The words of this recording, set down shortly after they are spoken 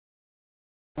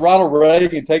Ronald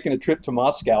Reagan taking a trip to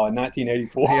Moscow in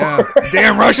 1984. Yeah,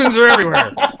 damn Russians are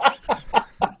everywhere.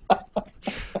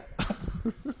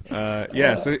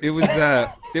 Yeah, so it was,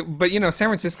 but San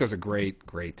Francisco's a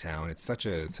great town. It's such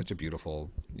a beautiful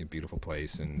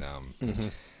place, and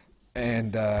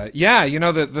yeah,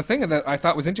 the thing that I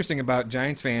thought was interesting about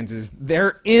Giants fans is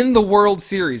they're in the World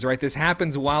Series, right? This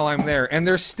happens while I'm there, and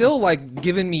they're still like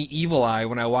giving me evil eye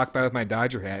when I walk by with my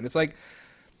Dodger hat. And it's like,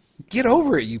 get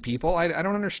over it, you people. I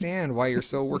don't understand why you're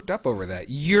so worked up over that.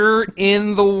 You're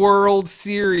in the World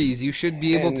Series. You should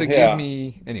be able to give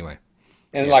me anyway.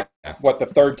 And what, the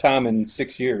third time in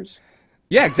 6 years?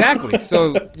 Yeah, exactly.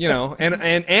 So,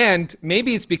 and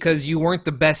maybe it's because you weren't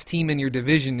the best team in your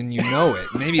division and you know it.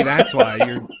 Maybe that's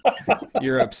why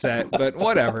you're upset. But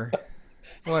whatever.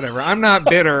 I'm not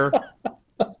bitter.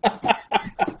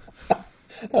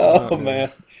 Oh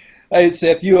man. Hey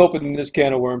Seth, you opened this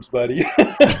can of worms, buddy.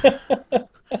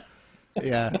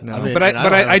 Yeah. No, I mean, but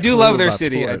I do love their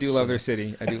city. Sports, I do love their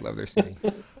city.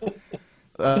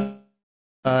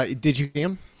 Did you see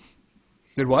him?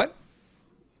 Did what?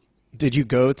 Did you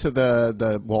go to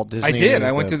the Walt Disney? I did.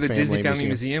 I went to the Disney Family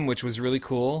Museum, which was really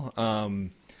cool.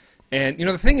 And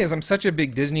the thing is, I'm such a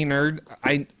big Disney nerd.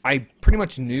 I pretty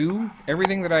much knew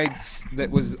everything that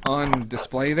was on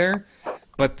display there,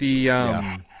 but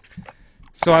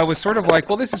so I was sort of like,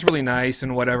 well, this is really nice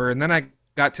and whatever. And then I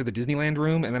got to the Disneyland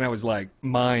room, and then I was like,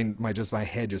 my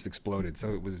head just exploded.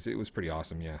 So it was pretty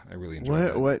awesome. Yeah, I really enjoyed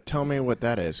it. What? Tell me what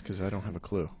that is, because I don't have a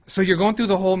clue. So you're going through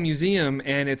the whole museum,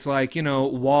 and it's like,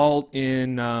 Walt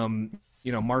in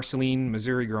Marceline,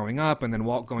 Missouri growing up, and then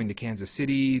Walt going to Kansas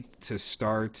City to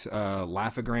start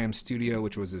Laugh-O-Gram Studio,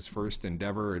 which was his first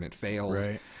endeavor, and it fails.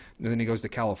 Right. And then he goes to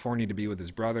California to be with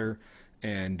his brother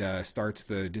and starts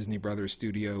the Disney Brothers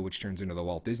Studio, which turns into the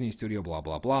Walt Disney Studio, blah,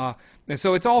 blah, blah. And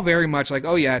so it's all very much like,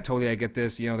 oh, yeah, totally, I get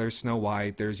this. There's Snow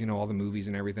White, there's, all the movies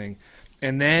and everything.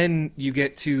 And then you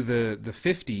get to the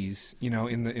 50s,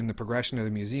 in the progression of the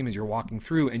museum as you're walking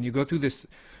through, and you go through this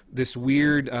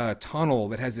weird tunnel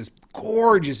that has this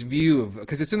gorgeous view of,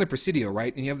 because it's in the Presidio,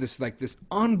 right? And you have this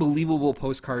unbelievable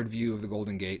postcard view of the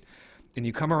Golden Gate. And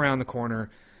you come around the corner,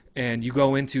 and you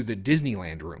go into the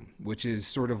Disneyland room, which is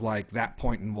sort of like that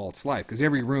point in Walt's life, because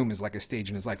every room is like a stage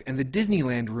in his life. And the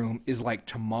Disneyland room is like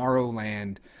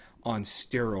Tomorrowland on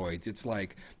steroids. It's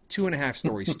like 2.5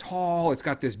 stories tall. It's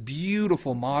got this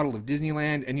beautiful model of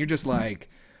Disneyland, and you're just like,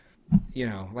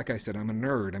 like I said, I'm a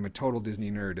nerd. I'm a total Disney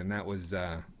nerd, and that was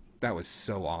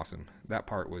so awesome. That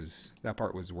part was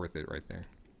worth it right there.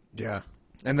 Yeah.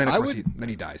 And then of course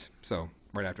he dies. So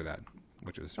right after that.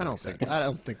 Which was I don't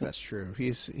think that's true.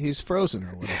 He's frozen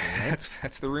or whatever. Right?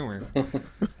 That's the rumor.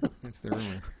 That's the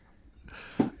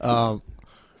rumor.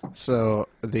 So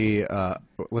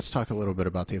let's talk a little bit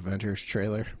about the Avengers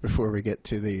trailer before we get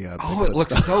to the. It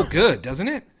looks so good, doesn't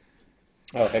it?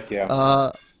 Oh heck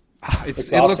yeah!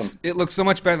 It looks so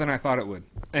much better than I thought it would,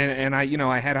 and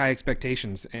I had high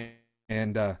expectations,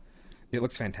 and it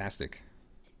looks fantastic.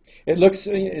 It looks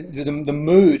the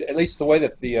mood, at least the way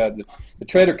that the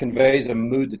trailer conveys a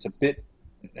mood that's a bit,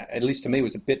 at least to me,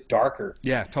 was a bit darker.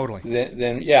 Yeah, totally.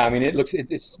 Than I mean, it looks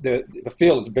it's the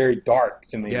feel is very dark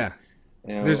to me. Yeah,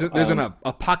 there's an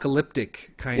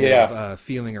apocalyptic kind of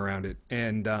feeling around it,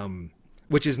 and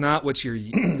which is not what you're.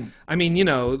 I mean,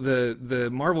 the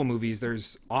Marvel movies,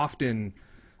 there's often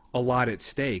a lot at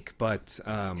stake, but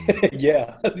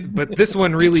yeah, but this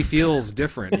one really feels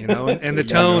different, and the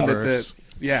tone universe.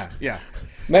 Yeah.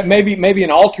 Maybe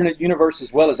an alternate universe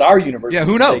as well as our universe. Yeah,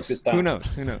 who knows? Who knows?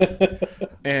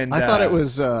 And I thought it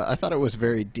was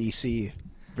very DC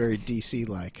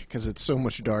like, because it's so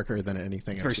much darker than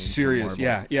anything. It's I've very seen serious. from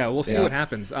Marvel. Yeah. We'll see what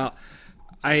happens.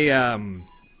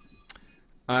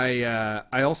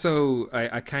 I also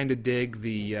kind of dig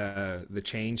the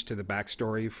change to the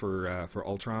backstory for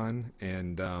Ultron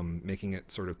and making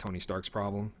it sort of Tony Stark's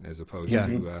problem as opposed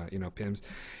to Pym's,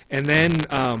 and then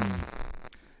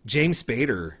James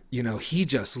Spader, he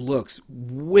just looks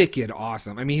wicked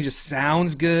awesome. I mean, he just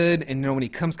sounds good, and when he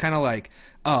comes, kind of like,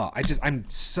 I'm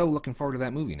so looking forward to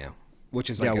that movie now, which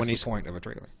is like the point of a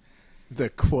trailer. The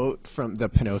quote from the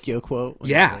Pinocchio quote. When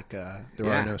yeah. It's like,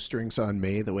 there are no strings on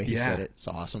me. The way he said it, it's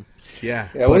awesome. Yeah.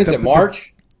 When is it?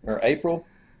 March or April?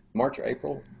 March or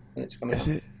April when it's coming out? Is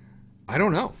it? I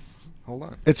don't know. Hold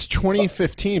on. It's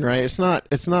 2015, right? It's not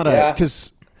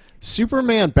because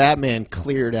Superman, Batman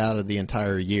cleared out of the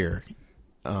entire year,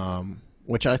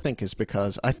 which I think is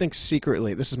because I think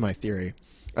secretly, this is my theory,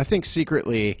 I think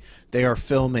secretly they are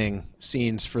filming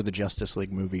scenes for the Justice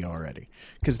League movie already,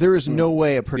 because there is no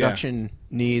way a production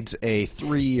needs a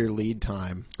 3-year lead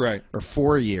time, right, or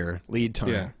 4-year lead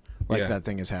time that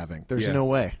thing is having. There's no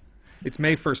way. It's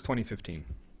May 1st, 2015.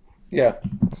 Yeah.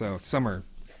 So summer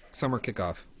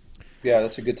kickoff. Yeah,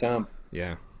 that's a good time.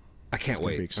 Yeah. I can't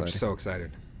wait. I'm so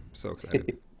excited. So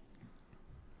excited.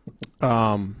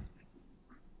 Are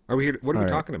we here? What are we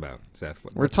talking about, Seth?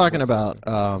 We're talking about.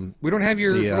 We don't have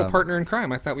your little partner in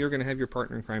crime. I thought we were going to have your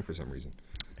partner in crime for some reason.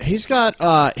 He's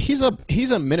got. He's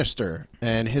a minister,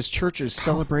 and his church is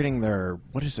celebrating their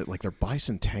like their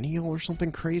bicentennial or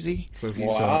something crazy. So he's.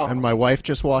 Wow. And my wife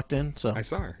just walked in. So I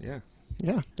saw her. Yeah.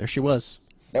 Yeah, there she was.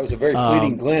 That was a very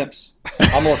fleeting glimpse.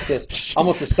 Almost a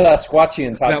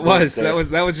Sasquatchian type.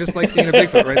 That was just like seeing a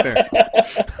Bigfoot right there.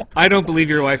 I don't believe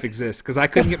your wife exists because I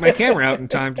couldn't get my camera out in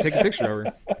time to take a picture of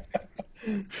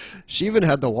her. She even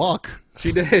had to walk.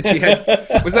 She did.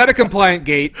 Was that a compliant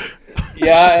gait?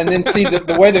 Yeah, and then see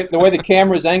the way the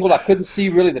camera is angled, I couldn't see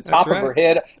really the top of her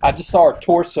head. I just saw her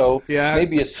torso. Yeah.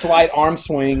 Maybe a slight arm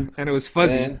swing. And it was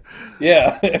fuzzy. And,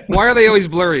 yeah. Why are they always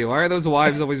blurry? Why are those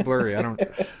wives always blurry?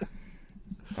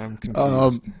 I'm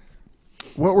confused.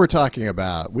 What we're talking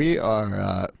about, we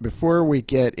are before we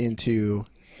get into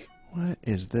what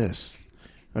is this?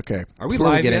 Okay, are we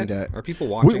live yet? Are people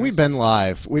watching? We've been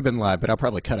live, but I'll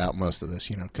probably cut out most of this,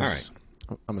 because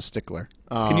I'm a stickler.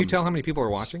 Can you tell how many people are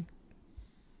watching?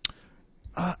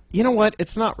 You know what?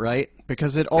 It's not right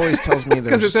because it always tells me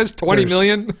because it says 20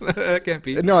 million. That can't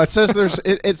be. No, it says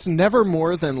it's never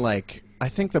more than like. I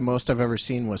think the most I've ever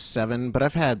seen was 7, but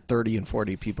I've had 30 and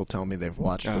 40 people tell me they've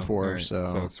watched before. Right.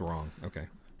 So it's wrong. Okay.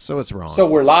 So it's wrong. So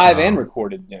we're live and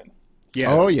recorded then.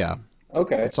 Yeah. Oh yeah.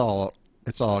 Okay. It's all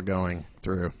going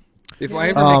through. If I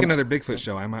ever make another Bigfoot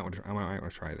show, I might want to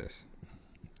try this.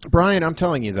 Brian, I'm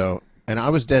telling you though, and I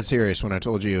was dead serious when I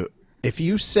told you, if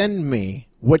you send me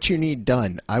what you need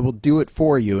done, I will do it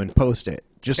for you and post it.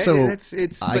 Just so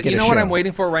but you know what I'm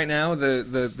waiting for right now?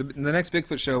 The next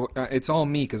Bigfoot show, it's all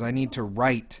me because I need to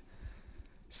write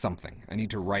something.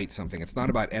 It's not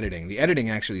about editing. The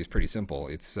editing actually is pretty simple.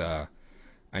 It's I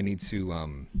need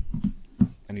to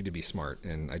be smart,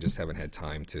 and I just haven't had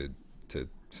time to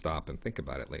stop and think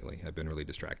about it lately. I've been really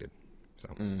distracted. So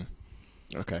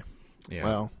okay. Yeah.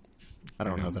 Well, I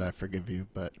don't know that I forgive you,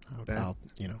 but I'll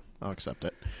accept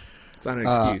it. It's not an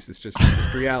excuse. It's just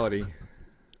reality.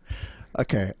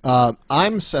 Okay,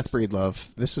 I'm Seth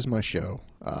Breedlove. This is my show,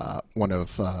 one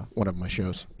of my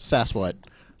shows, Sasquatch,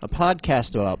 a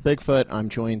podcast about Bigfoot. I'm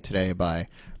joined today by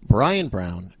Brian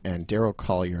Brown and Daryl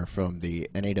Colyer from the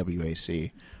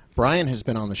NAWAC. Brian has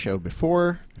been on the show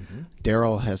before. Mm-hmm.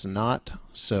 Daryl has not.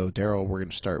 So, Daryl, we're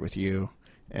going to start with you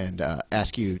and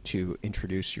ask you to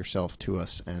introduce yourself to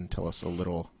us and tell us a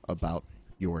little about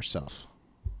yourself.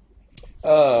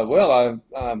 Well,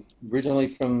 I'm originally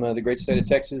from the great state of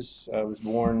Texas. I was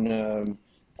born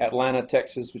Atlanta,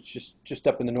 Texas, which is just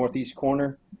up in the northeast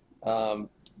corner,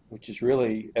 which is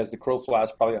really, as the crow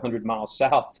flies, probably 100 miles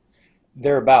south,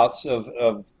 thereabouts of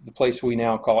the place we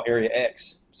now call Area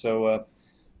X. So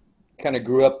kind of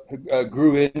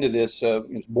grew into this,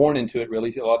 was born into it,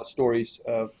 really. A lot of stories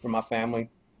from my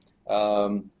family.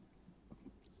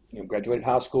 Graduated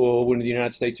high school, went to the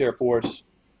United States Air Force.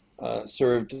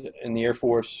 Served in the Air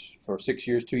Force for 6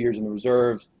 years, 2 years in the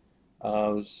reserves.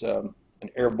 Was an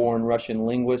airborne Russian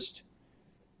linguist.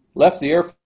 Left the Air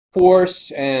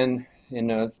Force and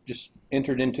just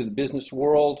entered into the business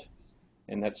world,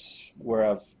 and that's where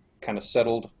I've kind of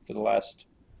settled for the last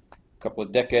couple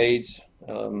of decades.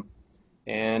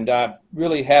 And I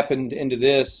really happened into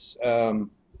this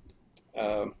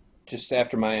just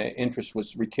after my interest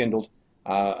was rekindled.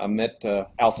 I met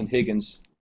Alton Higgins.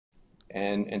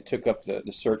 And took up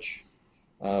the search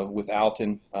with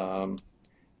Alton.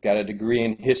 Got a degree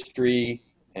in history,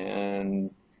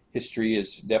 and history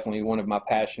is definitely one of my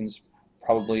passions,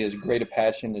 probably as great a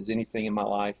passion as anything in my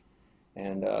life.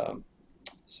 And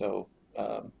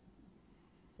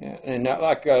and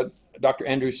like Dr.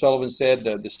 Andrew Sullivan said,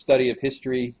 the study of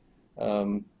history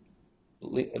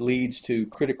leads to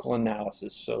critical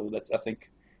analysis. So I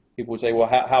think people would say, well,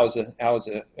 how is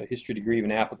a history degree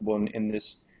even applicable in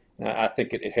this? I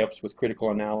think it helps with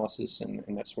critical analysis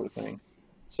and that sort of thing.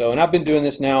 So, and I've been doing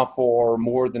this now for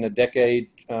more than a decade,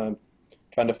 trying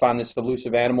to find this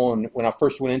elusive animal. And when I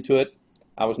first went into it,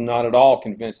 I was not at all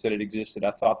convinced that it existed. I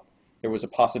thought there was a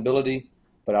possibility,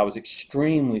 but I was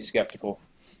extremely skeptical.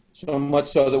 So much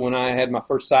so that when I had my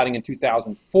first sighting in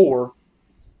 2004,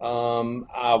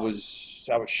 I was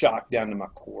shocked down to my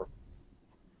core.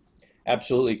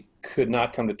 Absolutely could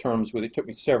not come to terms with it. It took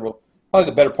me probably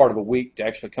the better part of a week to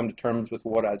actually come to terms with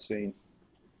what I'd seen.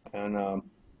 And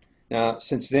now,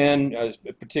 since then,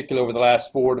 particularly over the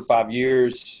last 4 to 5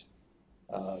 years,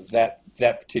 that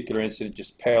particular incident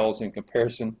just pales in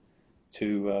comparison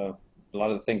to a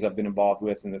lot of the things I've been involved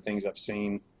with and the things I've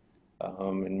seen.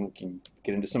 and we can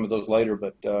get into some of those later.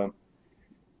 But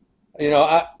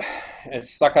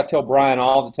it's like I tell Brian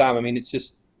all the time. I mean, it's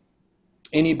just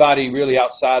anybody really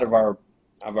outside of our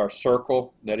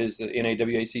circle, that is the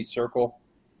NAWAC circle,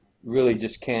 really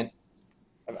just can't.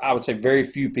 I would say very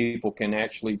few people can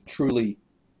actually truly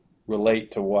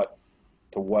relate to what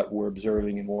we're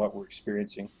observing and what we're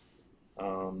experiencing,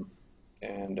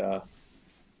 and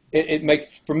it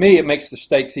makes, for me, it makes the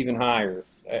stakes even higher.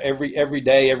 Every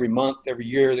day, every month, every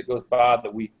year that goes by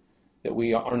that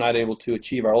we are not able to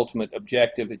achieve our ultimate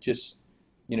objective, it just,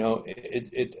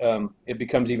 it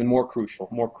becomes even more crucial,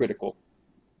 more critical.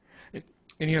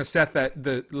 And Seth,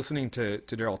 that listening to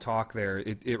Daryl talk there,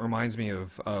 it reminds me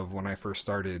of when I first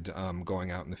started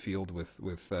going out in the field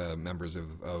with members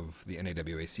of the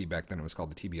NAWAC. Back then it was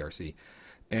called the TBRC.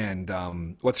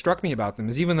 And what struck me about them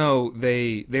is, even though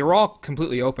they were all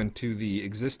completely open to the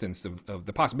existence of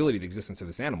the possibility of the existence of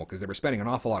this animal, because they were spending an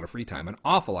awful lot of free time and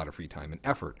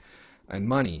effort and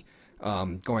money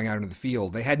going out into the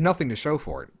field, they had nothing to show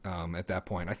for it at that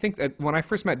point. I think that when I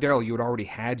first met Daryl, you had already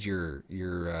had your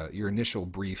initial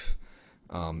brief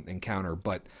encounter,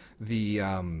 but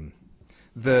the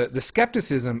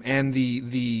skepticism and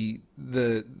the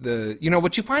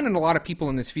what you find in a lot of people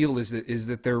in this field is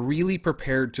that they're really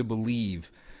prepared to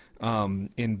believe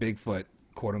in Bigfoot,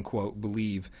 quote unquote,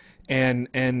 believe, and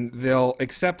they'll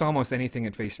accept almost anything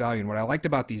at face value. And what I liked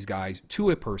about these guys, to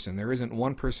a person, there isn't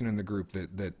one person in the group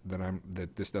that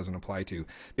this doesn't apply to.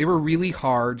 They were really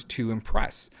hard to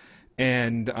impress.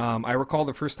 And I recall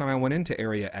the first time I went into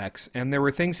Area X, and there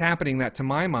were things happening that, to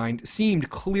my mind, seemed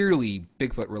clearly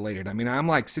Bigfoot related. I mean, I'm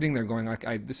like sitting there going,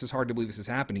 this is hard to believe this is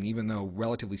happening, even though,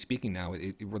 relatively speaking now,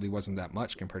 it really wasn't that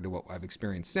much compared to what I've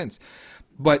experienced since.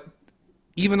 But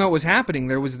even though it was happening,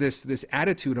 there was this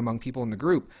attitude among people in the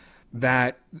group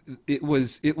that it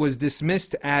was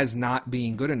dismissed as not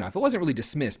being good enough. It wasn't really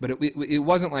dismissed, but it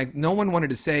wasn't like, no one wanted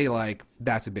to say like,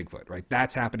 that's a Bigfoot, right?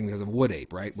 That's happening because of wood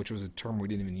ape, right? Which was a term we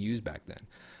didn't even use back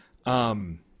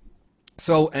then.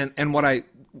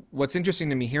 What's interesting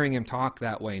to me hearing him talk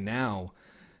that way now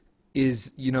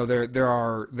is, there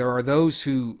are those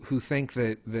who think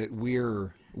that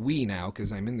we now,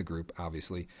 because I'm in the group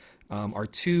obviously, are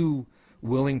too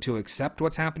willing to accept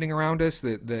what's happening around us,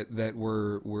 that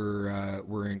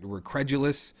we're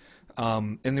credulous.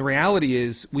 And the reality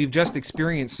is, we've just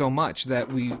experienced so much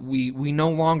that we no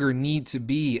longer need to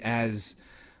be as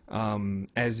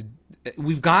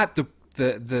we've got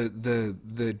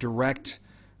the direct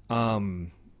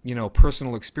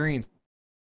personal experience,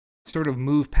 sort of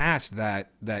move past that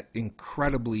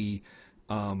incredibly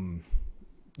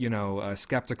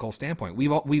skeptical standpoint.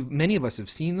 Many of us have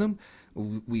seen them.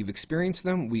 We've experienced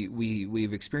them.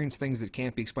 We've experienced things that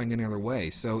can't be explained any other way.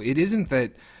 So it isn't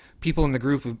that people in the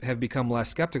group have become less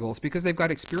skeptical. It's because they've got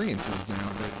experiences now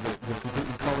that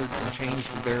completely colored and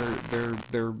changed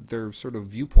their sort of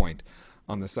viewpoint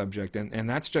on the subject, and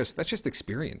that's just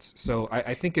experience. So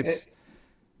I think it's.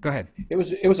 Go ahead. It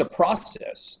was a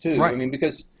process too. Right. I mean,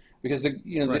 because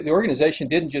the organization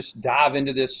didn't just dive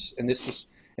into this, and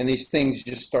these things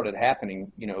just started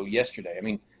happening yesterday. I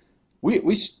mean, we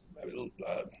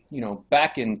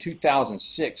back in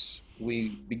 2006, we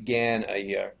began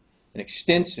an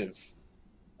extensive,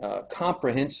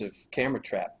 comprehensive camera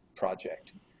trap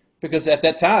project, because at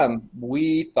that time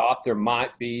we thought there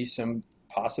might be some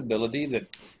possibility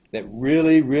that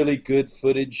really, really good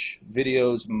footage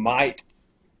videos might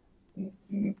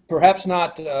perhaps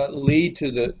not lead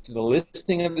to the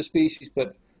listing of the species,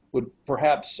 but would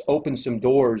perhaps open some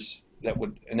doors that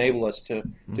would enable us to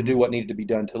do what needed to be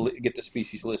done to get the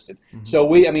species listed. Mm-hmm. So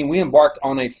we embarked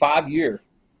on a 5-year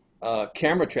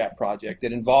camera trap project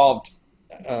that involved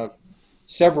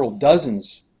several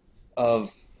dozens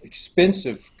of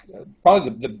expensive,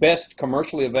 probably the best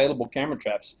commercially available camera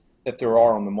traps that there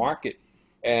are on the market.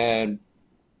 And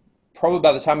probably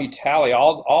by the time you tally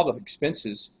all the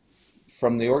expenses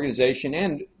from the organization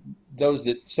and those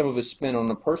that some of us spent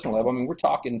on a personal level, I mean, we're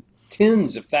talking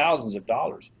tens of thousands of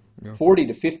dollars. Yeah. $40,000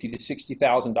 to $50,000 to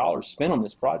 $60,000 spent on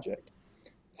this project.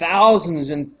 Thousands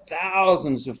and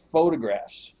thousands of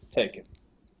photographs taken.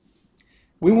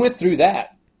 We went through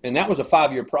that, and that was a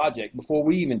 5-year project before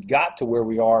we even got to where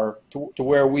we are, to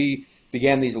where we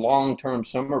began these long-term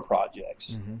summer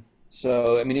projects. Mm-hmm.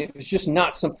 So, I mean, it was just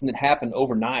not something that happened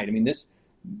overnight. I mean,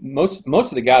 most of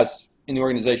the guys in the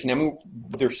organization, I mean,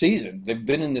 they're seasoned. They've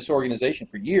been in this organization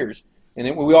for years,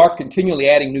 and we are continually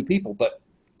adding new people, but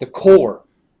the core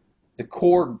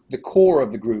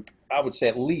of the group, I would say,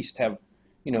 at least have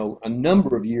a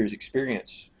number of years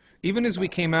experience Even as we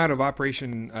came out of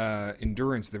Operation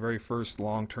Endurance, the very first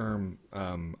long-term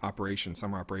operation,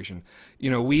 summer operation,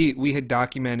 we had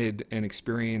documented and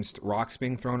experienced rocks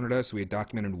being thrown at us. We had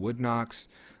documented wood knocks.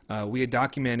 We had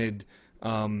documented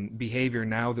behavior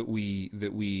now that we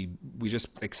just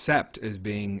accept as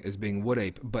being wood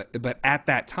ape. But at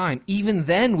that time, even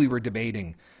then, we were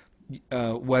debating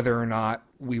whether or not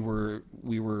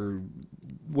whether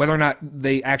or not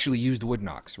they actually used wood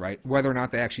knocks, right? Whether or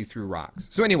not they actually threw rocks.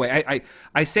 So anyway,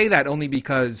 I say that only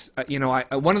because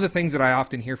one of the things that I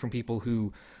often hear from people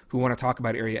who want to talk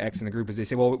about Area X in the group is they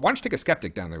say, well, why don't you take a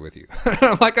skeptic down there with you?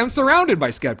 I'm like, I'm surrounded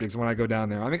by skeptics when I go down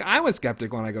there. I mean, I'm a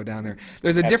skeptic when I go down there.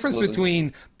 There's a difference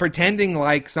between pretending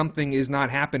like something is not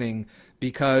happening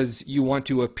because you want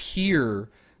to appear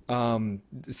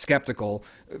skeptical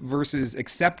versus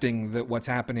accepting that what's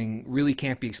happening really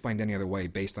can't be explained any other way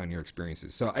based on your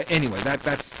experiences. So anyway,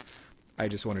 that's I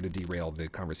just wanted to derail the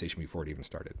conversation before it even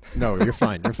started. No, you're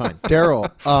fine. You're fine.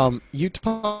 Daryl, you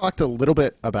talked a little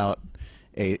bit about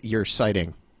your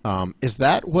sighting. Is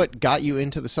that what got you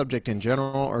into the subject in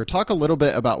general, or talk a little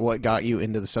bit about what got you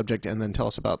into the subject and then tell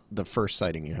us about the first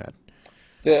sighting you had?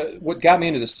 What got me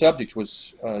into the subject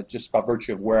was just by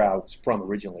virtue of where I was from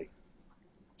originally.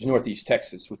 Northeast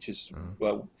Texas, which is,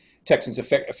 well, Texans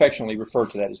affectionately refer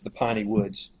to that as the Piney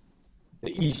Woods. The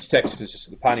East Texas is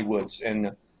the Piney Woods,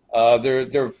 and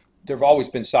there've always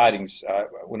been sightings. I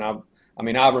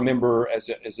remember as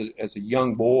a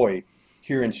young boy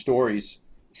hearing stories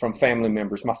from family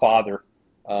members, my father,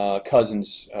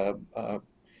 cousins,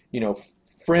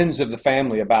 friends of the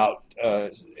family about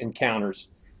encounters,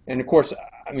 and of course,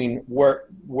 I mean where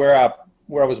I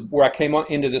came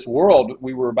into this world,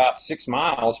 we were about 6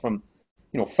 miles from,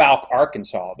 Falk,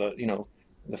 Arkansas,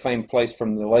 the famed place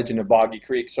from the legend of Boggy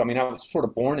Creek. So, I mean, I was sort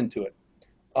of born into it.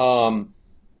 And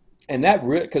that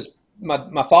really, because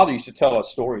my father used to tell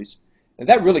us stories, and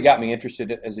that really got me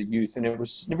interested as a youth. And it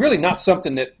was really not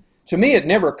something that, to me, it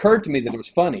never occurred to me that it was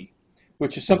funny,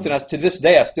 which is something to this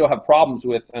day I still have problems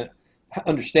with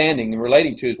understanding and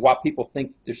relating to, is why people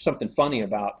think there's something funny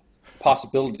about the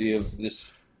possibility of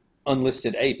this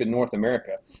unlisted ape in North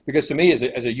America. Because to me, as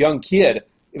a young kid,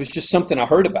 it was just something I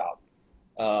heard about,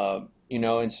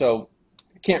 and so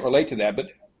I can't relate to that. But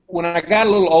when I got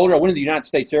a little older, I went into the United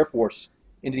States Air Force,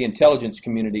 into the intelligence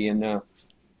community, and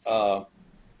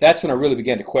that's when I really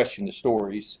began to question the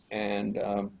stories. And,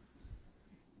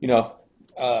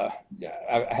 I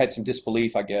had some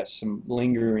disbelief, I guess, some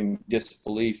lingering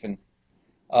disbelief. And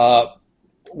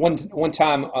one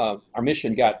time our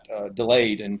mission got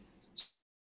delayed, and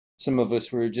some of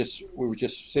us we were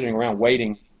just sitting around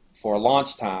waiting for a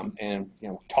launch time, and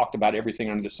talked about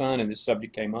everything under the sun, and this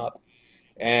subject came up,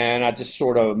 and I just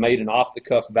sort of made an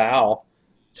off-the-cuff vow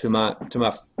to my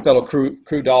fellow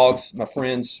crew dogs, my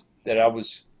friends, that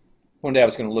one day I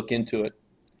was going to look into it,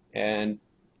 and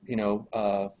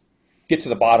get to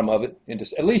the bottom of it, and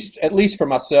just at least for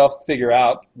myself figure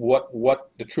out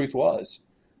what the truth was,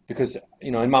 because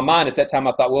in my mind at that time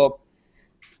I thought, well,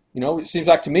 it seems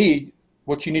like to me,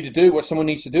 what you need to do, what someone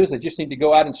needs to do, is they just need to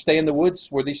go out and stay in the woods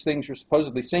where these things are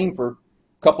supposedly seen for a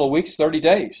couple of weeks, 30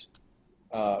 days.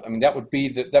 That would be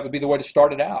the way to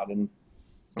start it out. And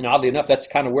oddly enough, that's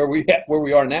kind of where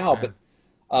we are now. But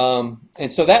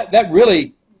and so that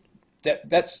really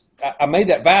I made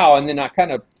that vow, and then I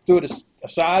kind of threw it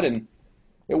aside. And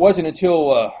it wasn't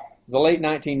until the late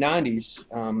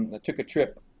 1990s I took a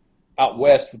trip out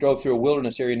west. We drove through a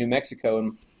wilderness area in New Mexico,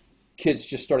 and kids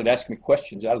just started asking me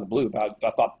questions out of the blue about if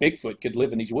I thought Bigfoot could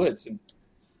live in these woods, and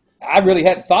I really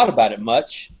hadn't thought about it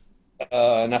much.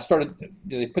 And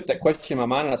they put that question in my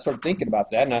mind, and I started thinking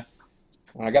about that. And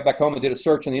when I got back home, I did a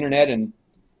search on the internet, and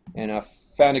I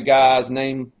found a guy's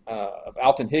name of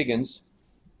Alton Higgins.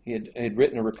 He had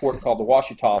written a report called the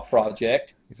Washita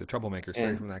Project. He's a troublemaker,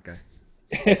 sorry from that guy.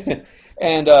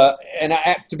 and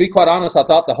to be quite honest, I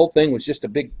thought the whole thing was just a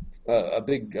big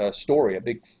story, a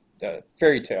big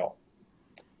fairy tale.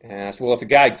 And I said, well, if the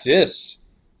guy exists,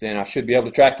 then I should be able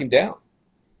to track him down.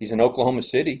 He's in Oklahoma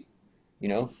City.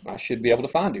 I should be able to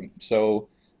find him. So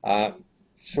I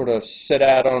sort of set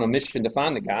out on a mission to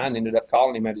find the guy, and ended up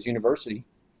calling him at his university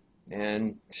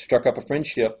and struck up a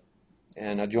friendship.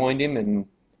 And I joined him, and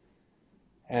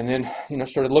then,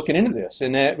 started looking into this.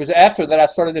 And it was after that I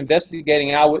started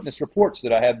investigating eyewitness reports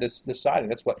that I had this sighting.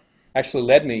 That's what actually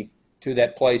led me to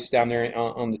that place down there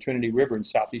on the Trinity River in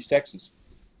southeast Texas.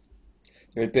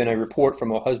 There had been a report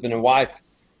from a husband and wife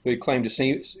who claimed to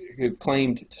see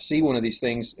one of these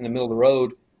things in the middle of the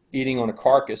road eating on a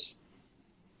carcass.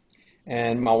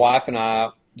 And my wife and I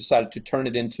decided to turn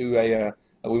it into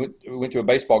we went to a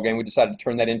baseball game. We decided to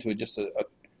turn that into just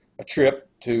a a trip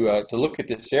to look at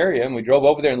this area, and we drove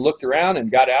over there and looked around and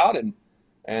got out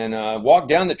and walked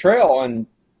down the trail, and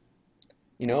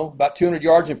about 200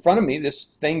 yards in front of me, this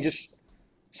thing just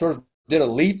sort of did a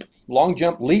leap, long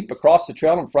jump leap across the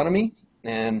trail in front of me,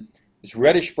 and it's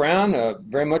reddish brown,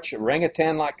 very much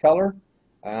orangutan-like color.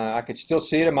 I could still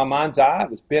see it in my mind's eye. It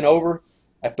was bent over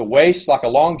at the waist like a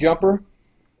long jumper,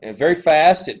 and very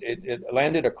fast. It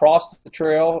landed across the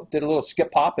trail, did a little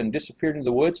skip hop, and disappeared into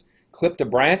the woods, clipped a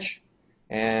branch,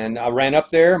 and I ran up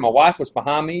there. My wife was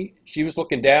behind me. She was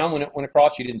looking down when it went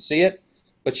across. She didn't see it,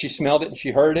 but she smelled it and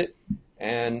she heard it.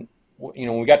 And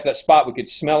when we got to that spot, we could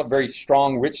smell it, very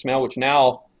strong, rich smell, which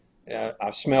now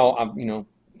I smell.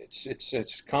 It's a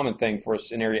common thing for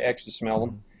us in Area X to smell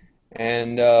them,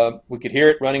 and we could hear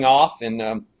it running off. And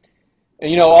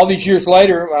all these years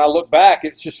later, when I look back,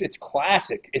 it's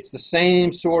classic. It's the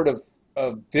same sort of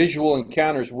visual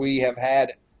encounters we have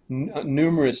had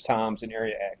numerous times in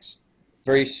Area X.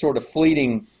 Very sort of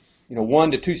fleeting,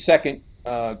 1 to 2 second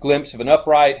glimpse of an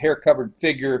upright, hair-covered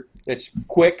figure that's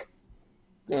quick,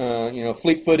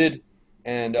 fleet-footed,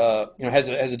 and has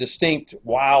a distinct,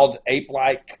 wild,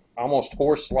 ape-like, almost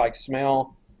horse-like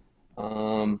smell.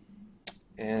 That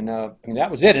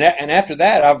was it. And after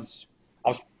that, I was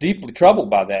deeply troubled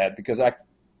by that, because it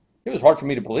was hard for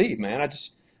me to believe, man.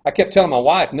 I kept telling my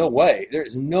wife, no way.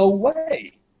 There's no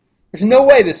way. There's no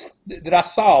way that I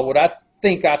saw what I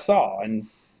think I saw. And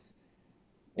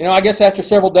I guess after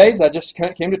several days, I just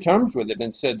came to terms with it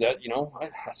and said that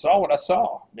I saw what I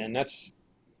saw,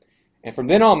 and from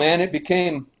then on, man, it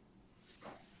became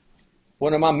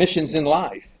one of my missions in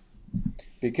life,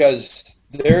 because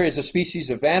there is a species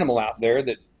of animal out there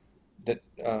that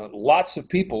lots of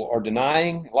people are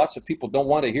denying, lots of people don't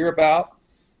want to hear about,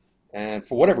 and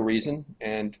for whatever reason.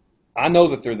 And I know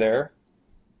that they're there,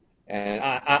 and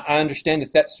I understand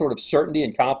that sort of certainty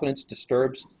and confidence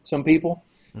disturbs some people,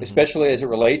 especially as it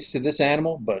relates to this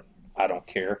animal. But I don't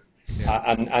care.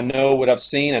 Yeah. I know what I've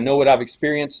seen. I know what I've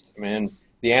experienced. Man,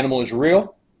 the animal is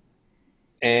real,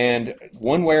 and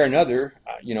one way or another,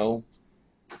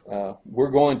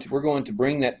 we're going to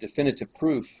bring that definitive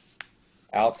proof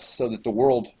out so that the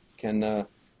world can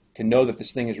know that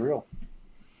this thing is real.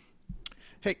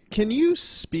 Hey, can you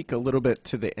speak a little bit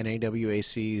to the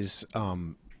NAWAC's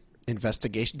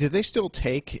investigation? Did they still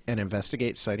take and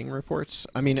investigate sighting reports?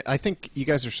 I mean, I think you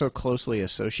guys are so closely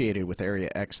associated with Area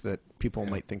X that people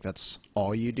might think that's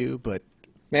all you do, but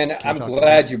man, I'm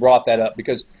glad you brought that up,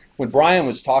 because when Brian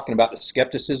was talking about the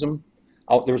skepticism,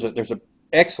 there's a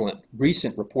excellent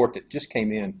recent report that just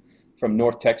came in from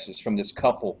North Texas, from this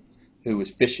couple who was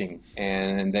fishing,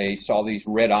 and they saw these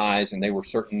red eyes, and they were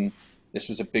certain this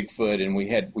was a Bigfoot. And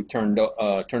we turned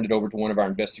it over to one of our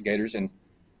investigators, and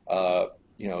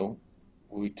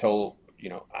we told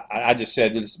I just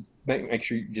said, let's make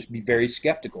sure you just be very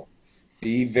skeptical.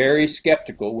 Be very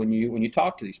skeptical when you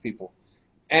talk to these people.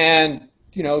 And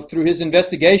through his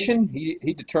investigation,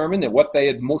 he determined that what they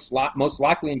had most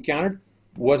likely encountered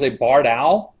was a barred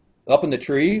owl up in the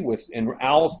tree and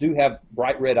owls do have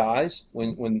bright red eyes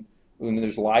when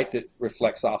there's light that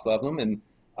reflects off of them. And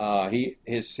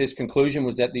his conclusion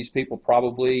was that these people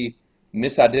probably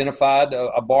misidentified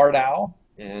a barred owl,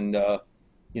 and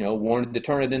wanted to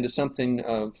turn it into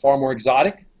something far more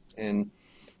exotic, and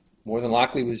more than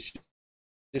likely was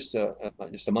just a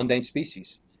mundane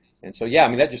species. And so, yeah, I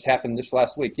mean, that just happened this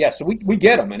last week. Yeah, so we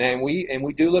get them, and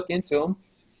we do look into them.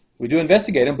 We do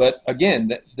investigate them, but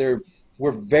again,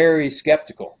 we're very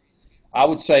skeptical. I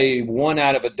would say 1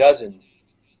 out of a dozen,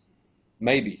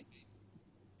 maybe,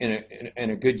 in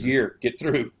a good year, get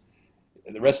through.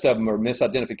 The rest of them are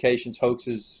misidentifications,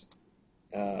 hoaxes.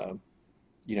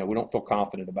 We don't feel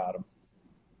confident about them.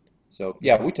 So,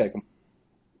 yeah, we take them.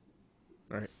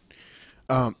 All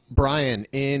right. Brian,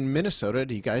 in Minnesota,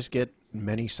 do you guys get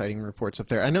many sighting reports up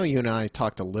there? I know you and I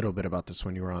talked a little bit about this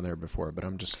when you were on there before, but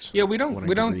I'm just we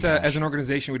don't as an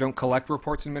organization, we don't collect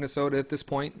reports in Minnesota at this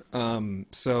point. I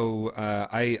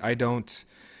don't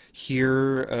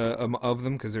hear of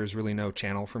them because there's really no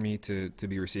channel for me to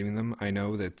be receiving them. I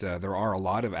know that there are a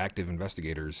lot of active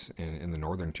investigators in the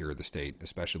northern tier of the state,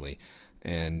 especially,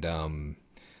 and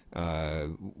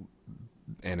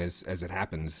as it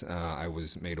happens, I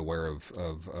was made aware of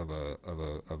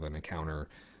an encounter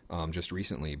just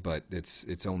recently, but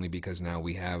it's only because now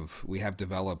we have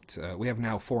developed we have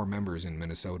now 4 members in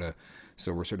Minnesota,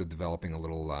 so we're sort of developing a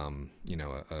little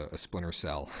a splinter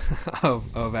cell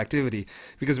of activity,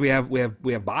 because we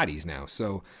have bodies now.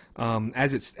 So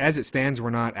as it stands, we're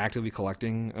not actively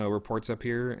collecting reports up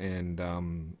here, and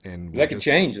that could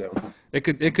change though.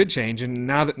 It could change, and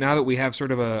now that we have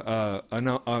sort of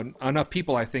enough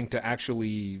people, I think, to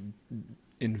actually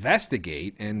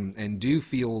investigate and do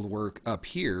field work up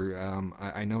here.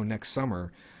 I know next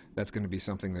summer that's going to be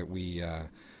something that we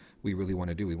really want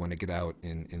to do. We want to get out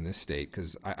in this state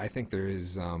because I think there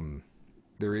is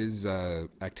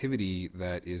activity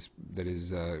that is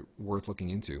worth looking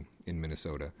into in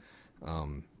Minnesota.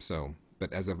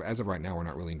 But as of right now, we're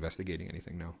not really investigating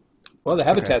anything. No. Well, the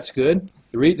habitat's good.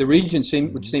 The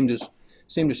region would seem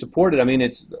to support it. I mean,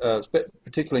 it's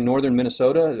particularly northern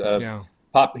Minnesota. Yeah.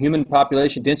 Human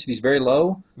population density is very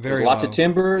low. Very There's lots low. of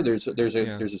timber. There's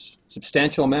a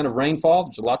substantial amount of rainfall.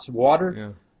 There's lots of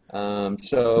water. Yeah.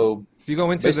 So if you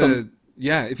go into it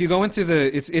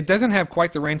doesn't have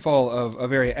quite the rainfall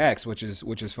of Area X, which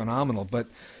is phenomenal. But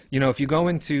if you go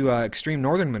into extreme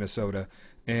northern Minnesota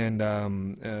and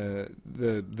the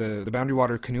Boundary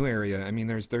Water canoe area, I mean,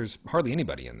 there's hardly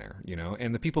anybody in there,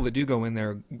 and the people that do go in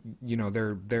there,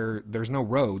 there's no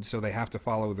roads, so they have to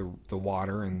follow the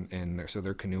water, and so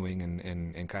they're canoeing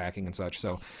and kayaking and such.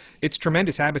 So it's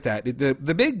tremendous habitat.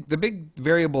 The big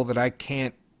variable that I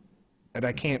can't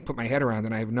put my head around,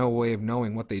 and I have no way of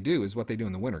knowing what they do, is what they do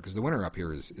in the winter, because the winter up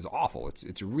here is awful.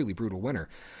 It's a really brutal winter.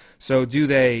 So do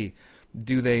they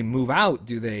move out?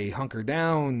 Do they hunker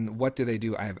down? What do they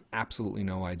do? I have absolutely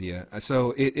no idea.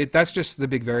 So that's just the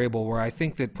big variable, where I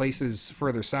think that places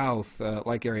further south,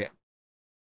 like Area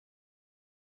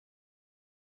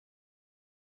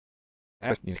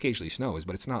occasionally snows,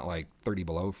 but it's not like 30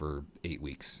 below for 8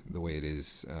 weeks the way it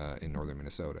is in northern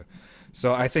Minnesota.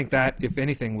 So I think that, if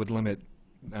anything, would limit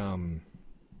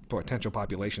potential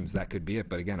populations. That could be it.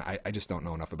 But again, I just don't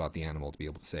know enough about the animal to be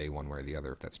able to say one way or the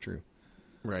other if that's true.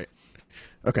 Right.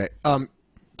 Okay.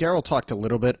 Daryl talked a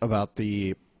little bit about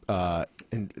the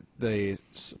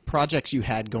projects you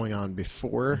had going on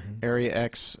before Area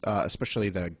X, especially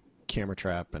the camera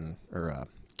trap or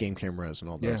game cameras and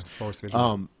all those. Yeah, forest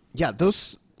vision.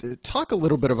 Those. Talk a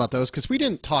little bit about those, because we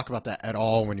didn't talk about that at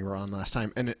all when you were on last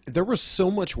time, and there was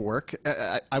so much work.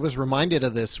 I was reminded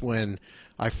of this when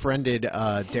I friended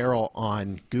Daryl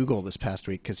on Google this past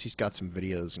week, because he's got some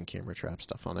videos and camera trap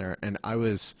stuff on there, and I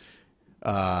was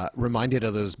reminded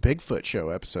of those Bigfoot show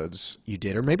episodes you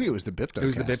did, or maybe it was the Bipto. It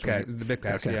was the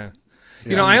Bipcast, Okay. yeah.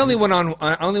 Yeah. I only went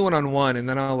on one, and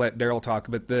then I'll let Daryl talk.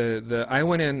 But I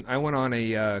went on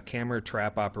a camera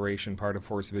trap operation, part of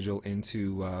Forest Vigil,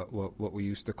 into what we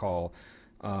used to call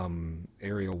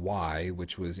Area Y,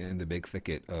 which was in the big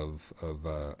thicket of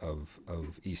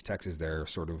East Texas, there,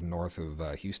 sort of north of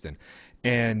Houston,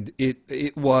 and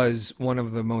it was one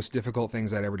of the most difficult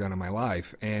things I'd ever done in my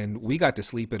life. And we got to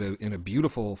sleep in a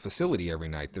beautiful facility every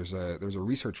night. There's a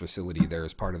research facility there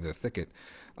as part of the thicket,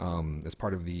 as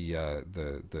part of the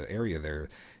area there.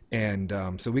 And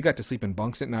so we got to sleep in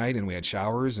bunks at night, and we had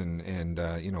showers and an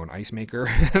ice maker,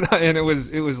 and it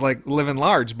was like living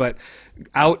large. But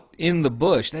out in the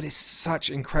bush, that is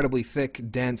such incredibly thick,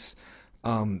 dense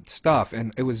stuff.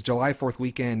 And it was July 4th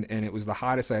weekend, and it was the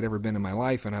hottest I'd ever been in my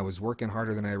life, and I was working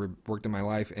harder than I ever worked in my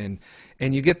life. And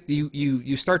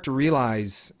you start to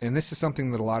realize, and this is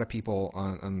something that a lot of people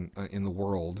in the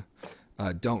world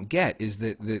don't get, is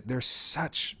that there's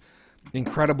such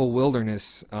incredible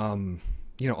wilderness. A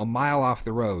mile off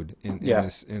the road in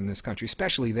this country,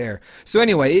 especially there. So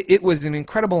anyway, it was an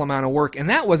incredible amount of work, and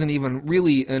that wasn't even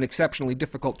really an exceptionally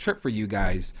difficult trip for you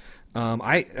guys.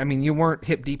 I mean, you weren't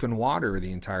hip deep in water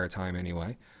the entire time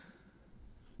anyway.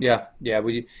 Those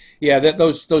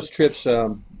trips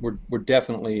were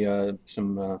definitely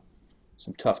some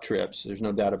tough trips. There's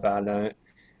no doubt about it.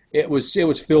 It was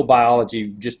field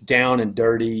biology, just down and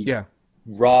dirty,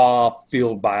 raw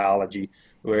field biology.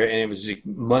 And it was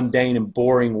mundane and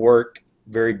boring work,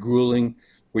 very grueling,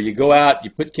 where you go out, you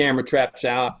put camera traps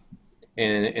out,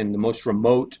 and in the most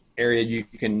remote area you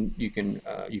can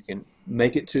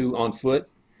make it to on foot,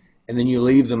 and then you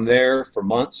leave them there for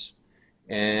months,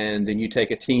 and then you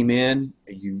take a team in,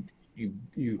 you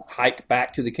hike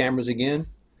back to the cameras again,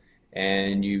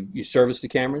 and you service the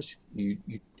cameras, you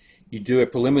do a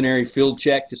preliminary field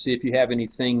check to see if you have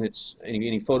anything that's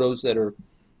any photos that are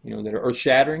earth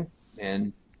shattering.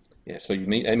 And so that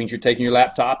means you're taking your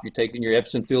laptop, you're taking your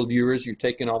Epson field viewers, you're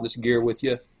taking all this gear with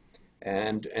you,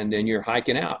 and then you're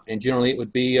hiking out. And generally it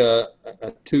would be a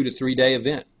 2 to 3 day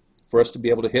event for us to be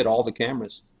able to hit all the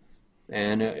cameras.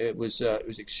 And it was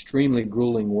extremely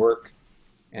grueling work.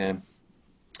 And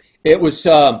it was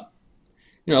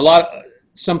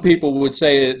some people would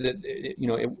say that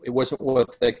it wasn't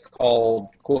what they called,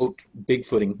 quote,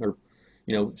 bigfooting, or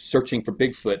searching for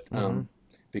Bigfoot,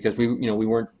 because we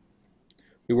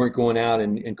weren't going out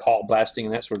and call blasting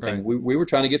and that sort of thing. Right. We were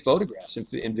trying to get photographs and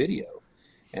video,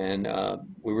 and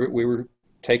we were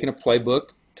taking a page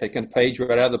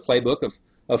right out of the playbook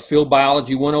of Field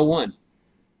Biology 101,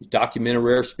 You document a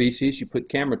rare species, you put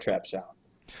camera traps out.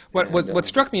 What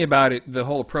struck me about it, the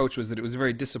whole approach, was that it was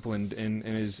very disciplined, and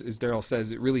as Daryl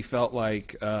says, it really felt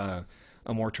like a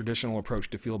more traditional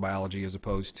approach to field biology as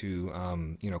opposed to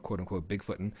quote unquote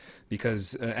Bigfooting,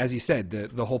 because as he said,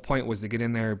 the whole point was to get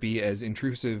in there, be as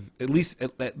intrusive, at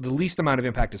the least amount of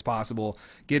impact as possible.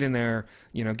 Get in there,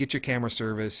 get your camera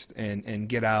serviced, and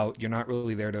get out. You're not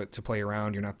really there to play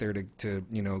around. You're not there to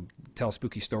tell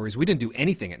spooky stories. We didn't do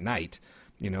anything at night.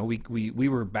 We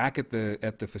were back at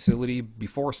the facility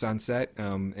before sunset,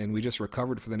 and we just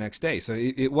recovered for the next day. So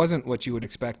it wasn't what you would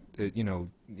expect.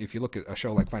 If you look at a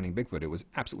show like Finding Bigfoot, it was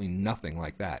absolutely nothing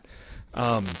like that.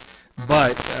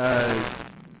 But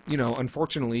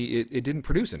unfortunately, it didn't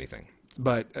produce anything.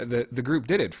 But the group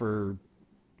did it for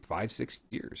 5-6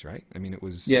 years, right? I mean, it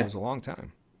was a long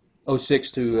time.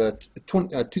 2006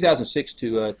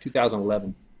 to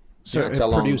 2011. So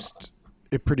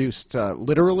it produced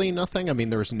literally nothing. I mean,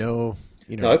 there was no,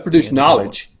 No, it produced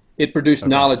knowledge. It produced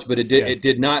knowledge, but it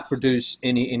did not produce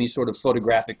any sort of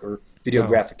photographic or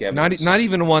videographic evidence. Not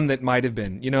even one that might have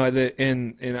been.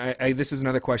 This is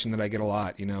another question that I get a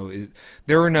lot.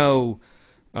 There were no,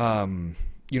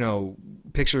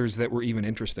 pictures that were even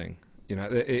interesting.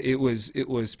 It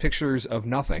was pictures of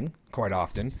nothing quite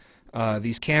often.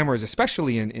 These cameras,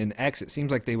 especially in X, it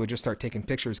seems like they would just start taking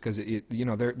pictures because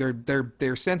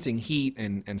they're sensing heat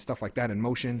and stuff like that, and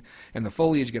motion, and the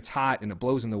foliage gets hot and it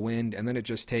blows in the wind, and then it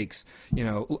just takes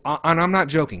and I'm not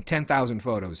joking, 10,000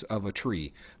 photos of a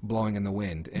tree blowing in the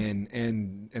wind,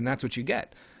 and that's what you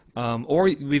get. Or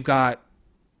we've got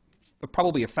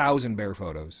probably 1,000 bear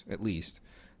photos at least.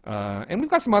 And we've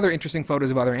got some other interesting photos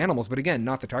of other animals, but again,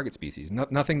 not the target species.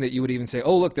 Nothing that you would even say,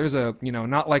 oh, look, there's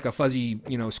not like a fuzzy,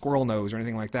 squirrel nose or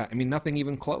anything like that. I mean, nothing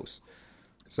even close.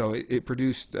 So it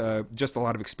produced just a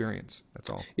lot of experience.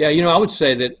 That's all. Yeah, I would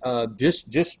say that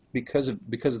just because of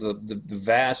the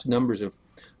vast numbers of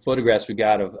photographs we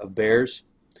got of bears,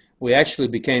 we actually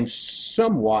became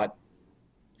somewhat.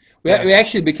 We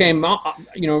actually became,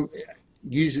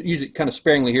 use it kind of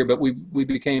sparingly here, but we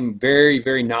became very,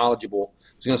 very knowledgeable.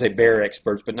 I was going to say bear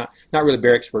experts, but not really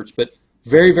bear experts, but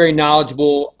very, very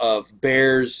knowledgeable of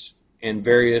bears and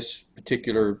various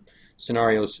particular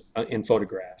scenarios in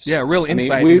photographs. Yeah, real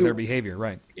insight into their behavior,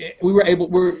 right? We were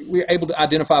able to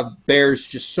identify bears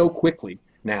just so quickly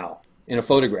now in a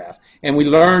photograph, and we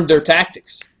learned their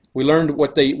tactics. We learned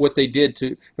what they did to.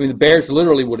 I mean, the bears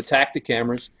literally would attack the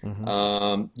cameras.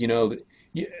 Mm-hmm.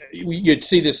 You'd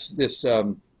see this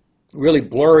really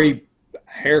blurry,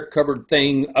 hair-covered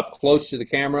thing up close to the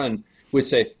camera, and we'd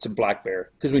say it's a black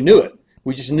bear because we knew it.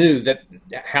 We just knew that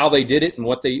how they did it and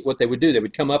what they would do. They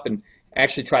would come up and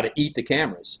actually try to eat the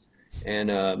cameras,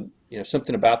 and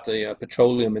something about the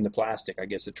petroleum in the plastic, I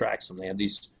guess, attracts them. They have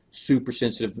these super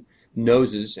sensitive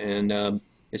noses, and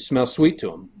it smells sweet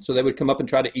to them. So they would come up and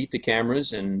try to eat the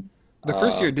cameras. And the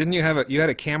first year, didn't you had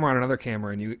a camera on another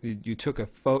camera, and you took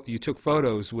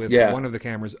photos with one of the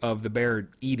cameras of the bear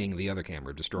eating the other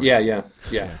camera, destroying it.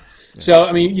 Yeah. So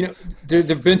I mean,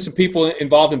 there've been some people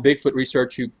involved in Bigfoot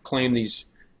research who claim these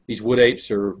wood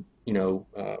apes are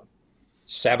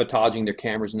sabotaging their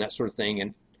cameras and that sort of thing.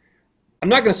 And I'm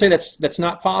not going to say that's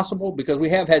not possible, because we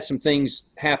have had some things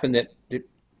happen that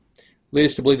lead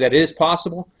us to believe that it is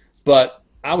possible. But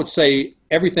I would say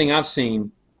everything I've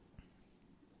seen,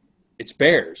 it's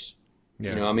bears.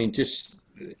 Yeah. Just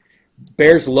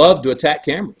bears love to attack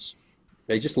cameras.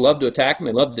 They just love to attack them.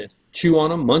 They love to chew on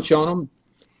them, munch on them,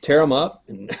 tear them up.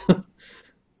 And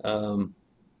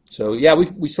so yeah,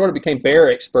 we sort of became bear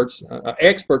experts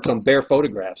on bear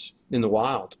photographs in the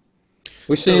wild.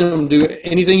 We've seen them do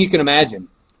anything you can imagine,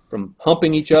 from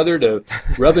humping each other to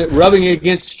rubbing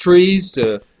against trees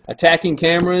to attacking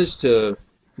cameras to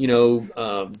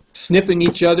sniffing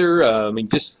each other.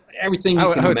 Just everything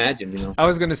you can imagine. I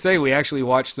was going to say we actually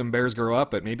watched some bears grow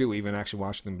up, but maybe we even actually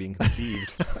watched them being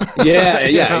conceived. Yeah,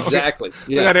 exactly.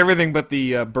 We got everything but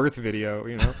the birth video,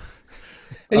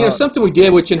 And something we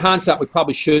did, which in hindsight we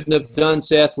probably shouldn't have done,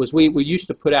 Seth, was we used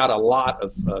to put out a lot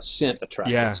of scent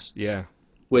attractants. Yeah.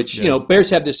 Which bears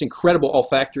have this incredible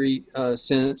olfactory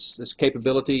sense, this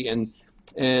capability, and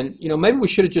maybe we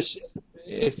should have just,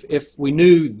 if we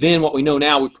knew then what we know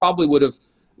now, we probably would have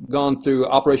gone through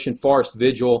Operation Forest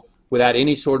Vigil without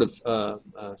any sort of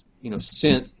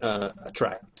scent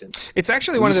attractants. It's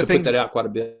actually one of the things put that out quite a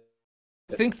bit.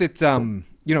 I think that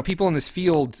people in this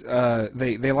field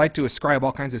they like to ascribe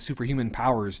all kinds of superhuman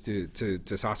powers to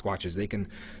Sasquatches.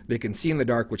 They can see in the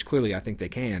dark, which clearly I think they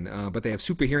can, but they have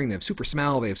super hearing, they have super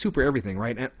smell, they have super everything,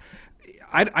 right? And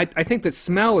I think that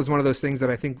smell is one of those things that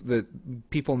I think that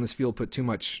people in this field put too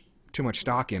much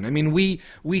stock in. I mean,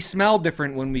 we smell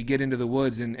different when we get into the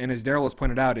woods, and as Daryl has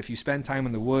pointed out, if you spend time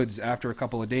in the woods after a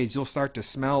couple of days, you'll start to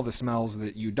smell the smells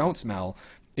that you don't smell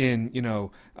in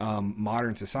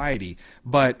modern society.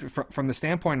 But from the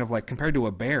standpoint of like compared to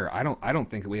a bear, I don't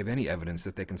think that we have any evidence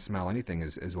that they can smell anything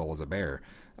as well as a bear.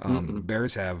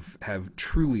 Bears have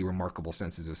truly remarkable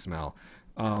senses of smell.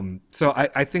 So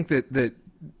I think that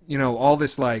all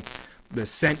this like the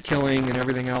scent killing and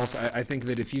everything else, I think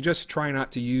that if you just try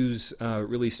not to use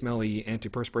really smelly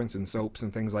antiperspirants and soaps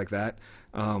and things like that,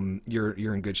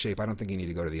 you're in good shape. I don't think you need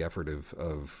to go to the effort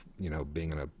of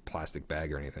being in a plastic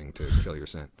bag or anything to kill your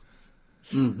scent.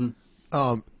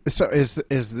 So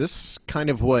is this kind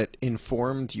of what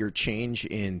informed your change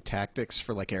in tactics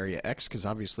for like Area X? Because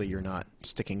obviously you're not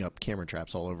sticking up camera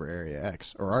traps all over Area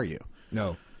X, or are you?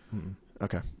 No.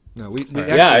 Okay. No, we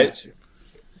actually,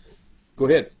 go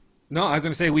ahead. No, I was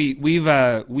going to say we're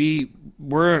a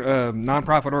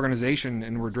nonprofit organization,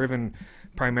 and we're driven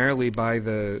primarily by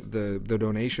the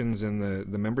donations and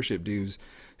the membership dues.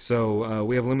 So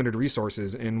we have limited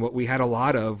resources, and what we had a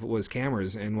lot of was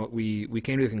cameras. And what we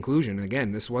came to the conclusion, and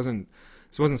again, this wasn't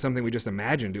something we just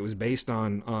imagined. It was based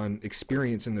on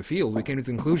experience in the field. We came to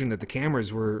the conclusion that the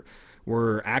cameras were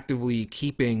actively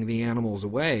keeping the animals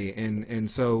away, and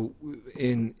so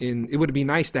it would be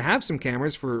nice to have some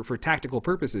cameras for tactical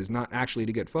purposes, not actually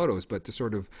to get photos, but to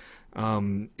sort of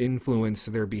influence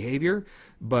their behavior.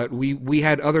 But we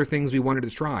had other things we wanted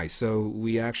to try, so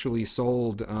we actually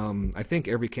sold I think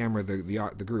every camera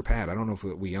the group had. I don't know if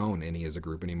we own any as a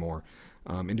group anymore.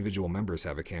 Individual members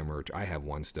have a camera, which I have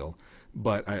one still,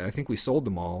 but I think we sold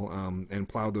them all and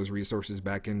plowed those resources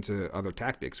back into other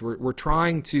tactics. We're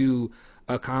trying to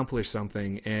accomplish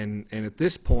something, and at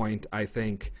this point, I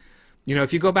think,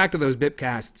 if you go back to those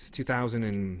Bipcasts,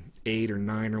 2008 or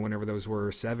 9 or whenever those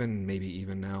were, 7 maybe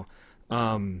even now,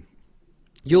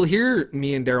 you'll hear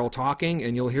me and Daryl talking,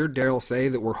 and you'll hear Daryl say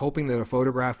that we're hoping that a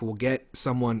photograph will get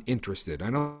someone interested. I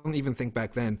don't even think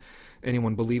back then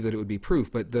anyone believed that it would be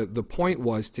proof, but the point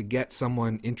was to get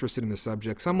someone interested in the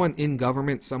subject, someone in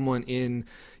government, someone in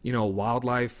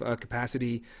wildlife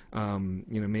capacity,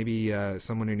 maybe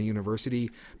someone in a university.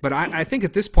 But I think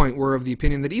at this point we're of the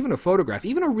opinion that even a photograph,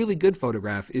 even a really good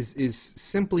photograph, is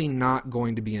simply not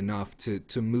going to be enough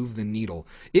to move the needle.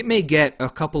 It may get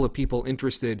a couple of people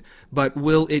interested, but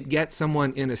will it get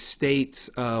someone in a state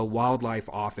wildlife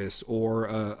office or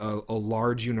a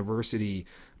large university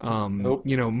Nope.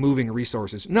 moving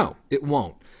resources? No, it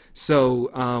won't. So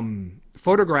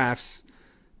photographs,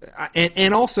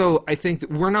 and also I think that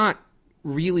we're not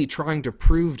really trying to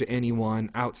prove to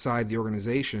anyone outside the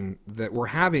organization that we're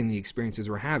having the experiences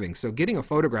we're having. So getting a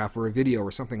photograph or a video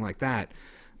or something like that,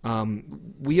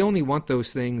 we only want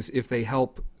those things if they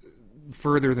help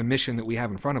further the mission that we have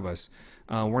in front of us.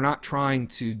 We're not trying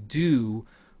to do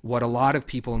what a lot of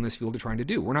people in this field are trying to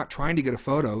do. We're not trying to get a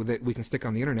photo that we can stick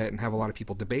on the internet and have a lot of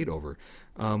people debate over.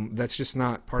 That's just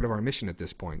not part of our mission at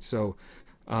this point. So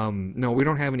no, we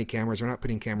don't have any cameras. We're not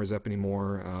putting cameras up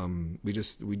anymore. We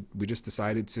just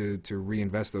decided to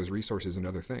reinvest those resources in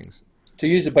other things. To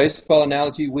use a baseball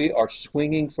analogy, we are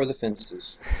swinging for the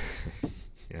fences.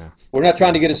 Yeah. We're not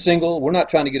trying to get a single. We're not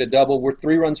trying to get a double. We're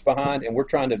 3 runs behind, and we're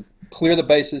trying to clear the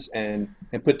bases and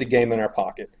put the game in our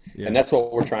pocket. Yeah. And that's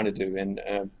what we're trying to do.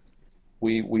 And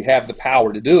we have the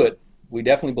power to do it. We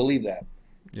definitely believe that.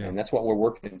 Yeah. And that's what we're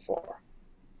working for.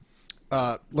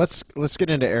 Let's get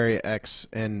into Area X.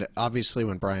 And obviously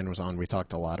when Brian was on, we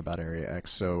talked a lot about Area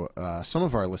X. So some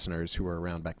of our listeners who were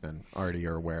around back then already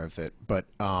are aware of it. But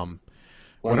why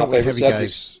don't we have you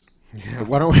guys... Yeah.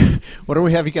 Why don't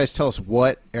we have you guys tell us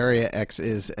what Area X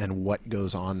is and what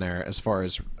goes on there as far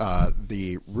as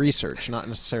the research, not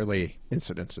necessarily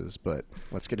incidences, but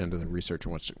let's get into the research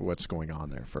and what's going on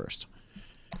there first.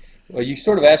 Well, you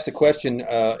sort of asked the question,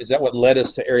 is that what led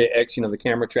us to Area X, the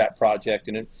camera trap project?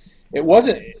 And it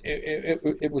wasn't.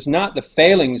 It was not the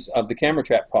failings of the camera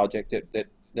trap project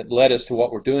that led us to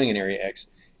what we're doing in Area X.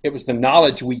 It was the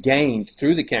knowledge we gained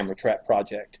through the camera trap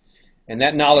project, and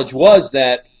that knowledge was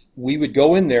that we would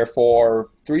go in there for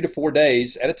 3 to 4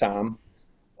 days at a time,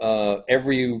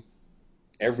 every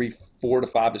 4 to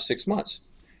 5 to 6 months.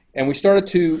 And we started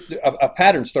a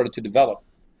pattern started to develop.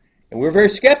 And we were very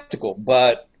skeptical,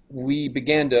 but we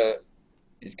began to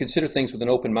consider things with an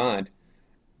open mind.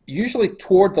 Usually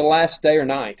toward the last day or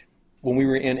night when we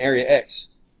were in Area X,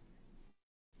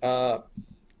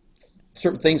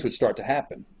 certain things would start to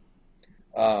happen.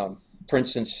 For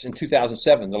instance, in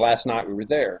 2007, the last night we were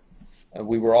there,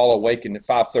 we were all awakened at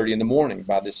 5:30 in the morning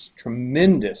by this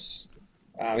tremendous,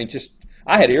 I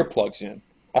had earplugs in.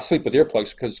 I sleep with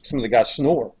earplugs because some of the guys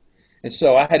snore. And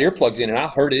so I had earplugs in, and I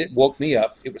heard it. It woke me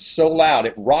up. It was so loud,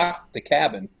 it rocked the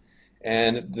cabin.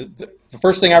 And the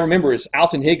first thing I remember is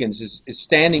Alton Higgins is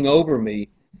standing over me,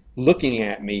 looking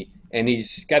at me, and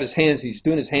he's got his hands, he's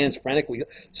doing his hands frantically.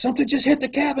 Something just hit the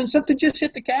cabin. Something just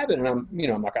hit the cabin. And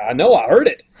I'm like, I know, I heard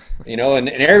it. And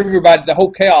everybody, the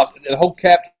whole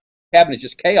cabin is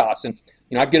just chaos. And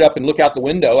I get up and look out the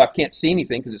window. I can't see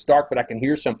anything because it's dark, but I can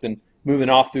hear something moving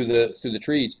off through the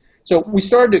trees. So we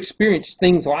started to experience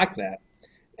things like that.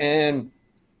 And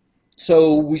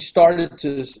so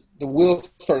the wheels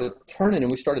started turning,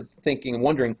 and we started thinking and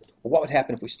wondering, well, what would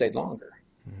happen if we stayed longer?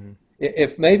 Mm-hmm.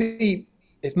 If maybe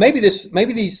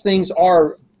these things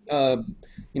are,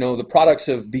 the products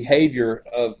of behavior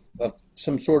of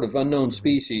some sort of unknown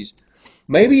species.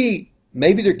 Maybe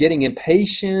they're getting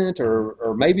impatient,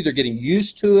 or maybe they're getting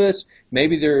used to us.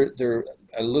 Maybe they're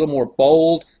a little more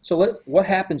bold. So what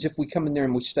happens if we come in there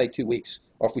and we stay 2 weeks,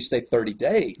 or if we stay 30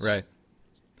 days? Right.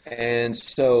 And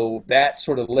so that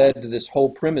sort of led to this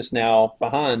whole premise now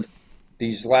behind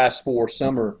these last 4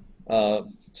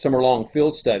 summer-long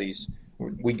field studies.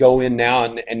 We go in now,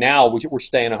 and now we're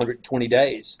staying 120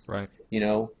 days. Right.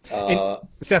 And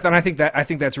Seth, and I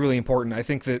think that's really important. I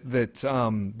think that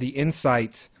the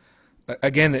insight,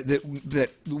 again, that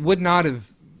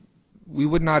we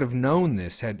would not have known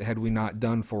this had we not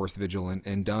done Forest Vigil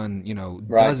and done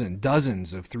right.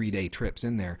 dozens of 3-day trips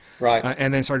in there, right?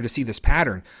 And then started to see this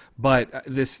pattern. But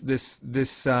this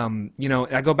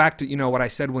I go back to what I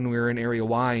said when we were in Area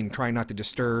Y and trying not to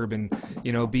disturb and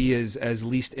be as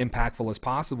least impactful as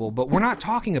possible. But we're not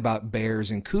talking about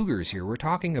bears and cougars here. We're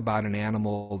talking about an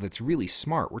animal that's really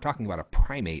smart. We're talking about a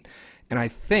primate. And I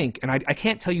think, and I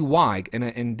can't tell you why,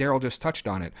 and Daryl just touched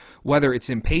on it, whether it's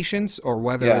impatience or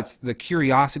whether it's the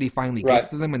curiosity finally gets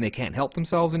to them and they can't help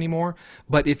themselves anymore.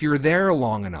 But if you're there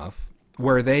long enough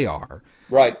where they are,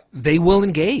 right, they will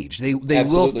engage. They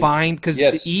will find, because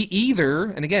yes. Either,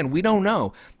 and again, we don't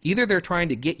know, either they're trying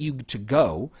to get you to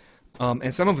go,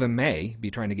 and some of them may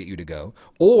be trying to get you to go,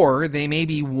 or they may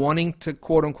be wanting to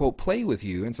quote unquote play with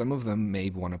you, and some of them may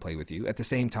want to play with you at the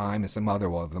same time as some other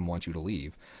of them want you to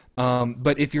leave.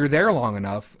 But if you're there long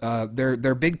enough,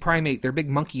 their big primate, their big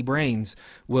monkey brains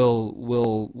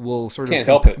will sort of can't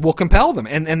help it. Will compel them,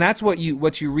 and that's what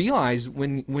you realize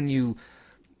when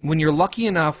you're lucky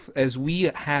enough, as we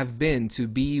have been, to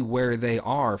be where they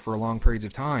are for long periods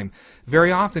of time.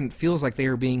 Very often it feels like they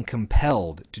are being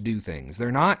compelled to do things.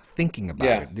 They're not thinking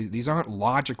about it. These aren't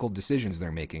logical decisions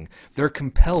they're making. They're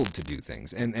compelled to do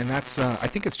things, and that's I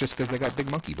think it's just because they got big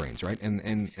monkey brains, right?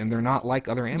 And they're not like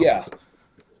other animals.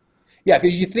 Yeah,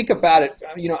 because you think about it,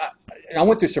 I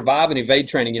went through survive and evade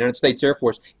training in the United States Air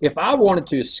Force. If I wanted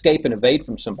to escape and evade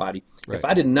from somebody, right. If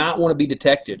I did not want to be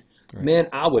detected, right. Man,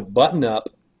 I would button up,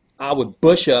 I would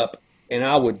bush up, and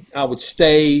I would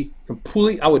stay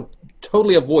completely, I would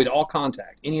totally avoid all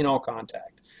contact, any and all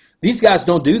contact. These guys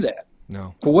don't do that.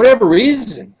 No. For whatever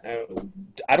reason,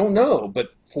 I don't know, but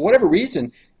for whatever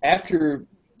reason, after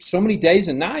so many days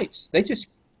and nights, they just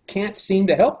can't seem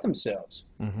to help themselves.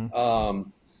 Mm-hmm.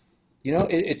 We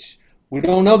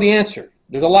don't know the answer.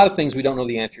 There's a lot of things we don't know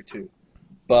the answer to,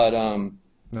 but and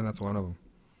that's one of them.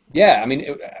 Yeah, I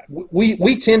mean,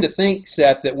 we tend to think,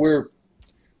 Seth, that we're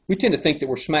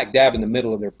smack dab in the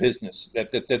middle of their business.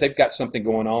 That they've got something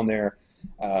going on there.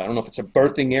 I don't know if it's a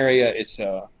birthing area, it's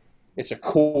a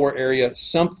core area,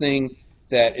 something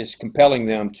that is compelling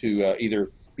them to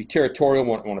either be territorial,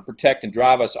 want to protect and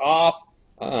drive us off.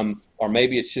 Or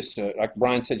maybe it's just, like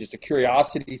Brian said, just a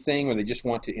curiosity thing, where they just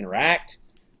want to interact.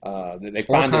 They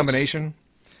find a combination.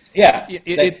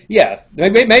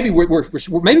 Maybe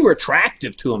we're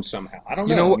attractive to them somehow. I don't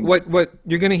know. What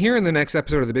you're going to hear in the next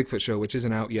episode of the Bigfoot Show, which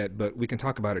isn't out yet, but we can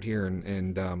talk about it here,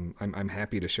 and I'm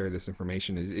happy to share this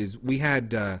information. Is we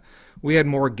had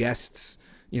more guests,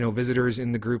 visitors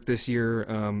in the group this year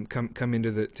come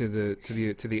into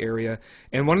the area,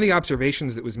 and one of the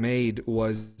observations that was made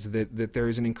was that there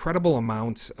is an incredible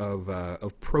amount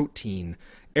of protein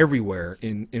everywhere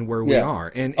in where we are,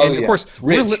 and of course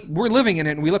we're living in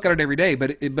it and we look at it every day,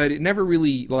 but it never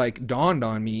really dawned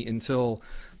on me until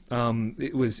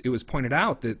it was pointed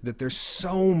out that there's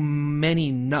so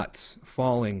many nuts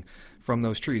falling from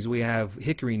those trees. We have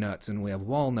hickory nuts and we have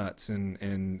walnuts and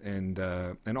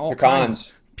all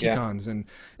pecans and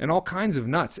all kinds of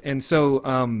nuts. And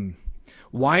so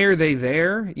why are they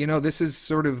there? This is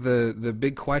sort of the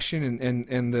big question,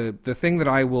 and the thing that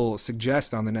I will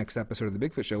suggest on the next episode of the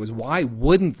Bigfoot Show is, why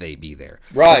wouldn't they be there?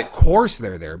 Right. Of course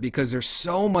they're there because there's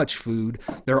so much food.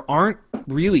 There aren't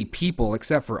really people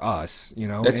except for us, you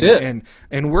know. That's and, it.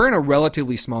 And we're in a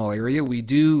relatively small area. We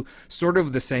do sort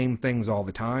of the same things all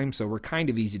the time, so we're kind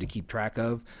of easy to keep track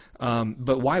of.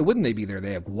 But why wouldn't they be there?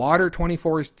 They have water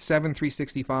 24/7,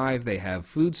 365. They have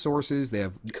food sources. They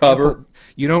have Cover. people.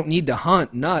 You don't need to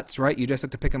hunt nuts, right? You just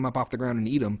have to pick them up off the ground and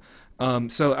eat them.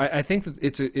 So I think that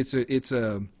it's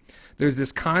a there's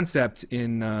this concept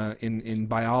in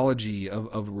biology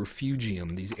of refugium,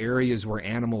 these areas where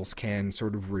animals can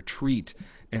sort of retreat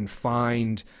and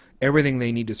find everything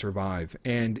they need to survive.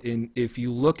 And if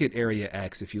you look at Area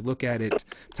X, if you look at it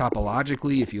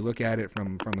topologically, if you look at it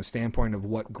from a standpoint of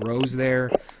what grows there,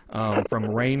 from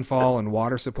rainfall and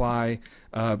water supply,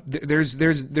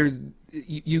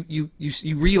 you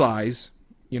realize,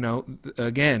 you know,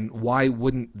 again, why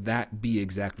wouldn't that be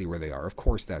exactly where they are? Of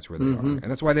course that's where they are. And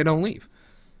that's why they don't leave.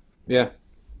 Yeah.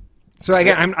 So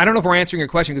again, I don't know if we're answering your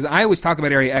question, because I always talk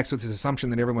about Area X with this assumption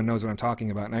that everyone knows what I'm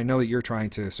talking about. And I know that you're trying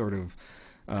to sort of...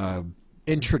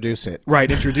 introduce it. Right,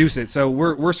 introduce it. So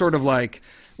we're sort of like...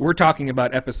 We're talking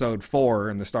about episode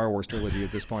 4 in the Star Wars trilogy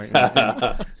at this point.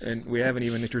 And we haven't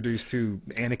even introduced who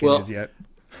Anakin is yet.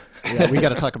 Yeah, we got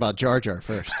to talk about Jar Jar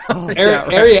first.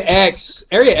 Area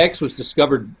X was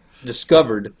discovered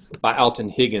by Alton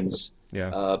Higgins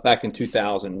back in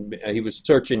 2000. He was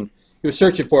searching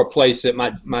for a place that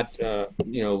might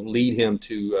lead him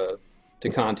to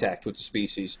contact with the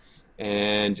species.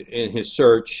 And in his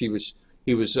search, he was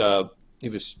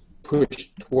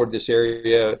pushed toward this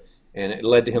area, and it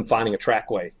led to him finding a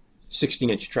trackway,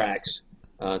 16-inch tracks,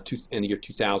 in the year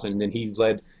 2000. And then he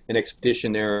led an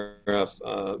expedition there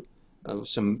of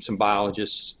some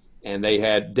biologists, and they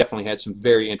definitely had some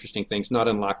very interesting things, not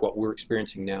unlike what we're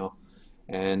experiencing now.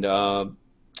 And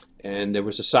there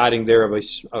was a sighting there of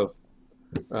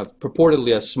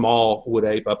purportedly a small wood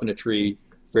ape up in a tree,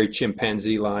 very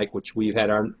chimpanzee-like, which we've had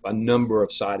a number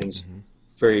of sightings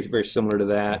very, very similar to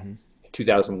that.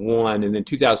 2001, and then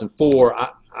 2004,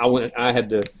 I had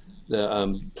the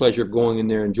pleasure of going in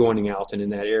there and joining Alton in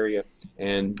that area.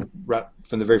 And right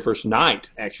from the very first night,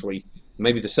 actually,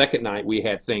 maybe the second night, we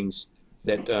had things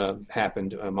that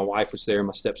happened. My wife was there,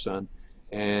 my stepson,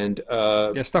 and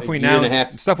stuff we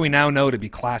now know to be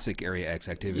classic Area X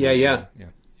activity.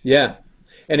 Yeah.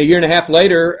 And a year and a half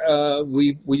later,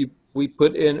 we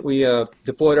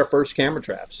deployed our first camera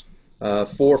traps, 4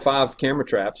 or 5 camera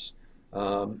traps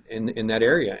in that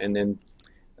area, and then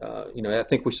I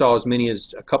think we saw as many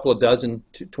as a couple of dozen,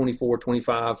 24,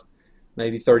 25,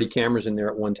 maybe 30 cameras in there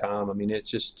at one time. I mean,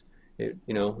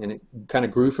 and it kind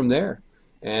of grew from there.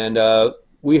 And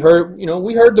we heard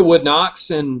the wood knocks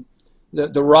and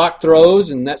the rock throws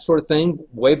and that sort of thing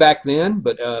way back then,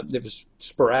 but it was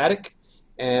sporadic,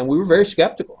 and we were very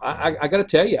skeptical. I got to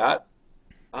tell you,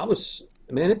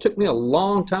 it took me a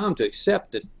long time to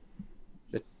accept that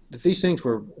these things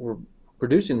were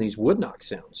producing these wood knock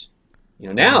sounds.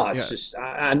 Now it's just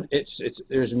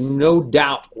there's no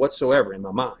doubt whatsoever in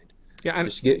my mind. Yeah,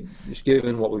 just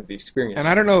given what we've experienced. And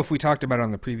I don't know if we talked about it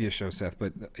on the previous show, Seth,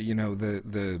 but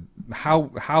the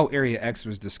how Area X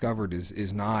was discovered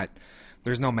is not.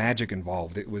 There's no magic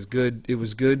involved. It was good.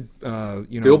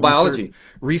 Field biology,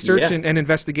 research and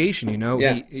investigation. He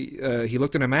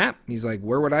looked at a map. He's like,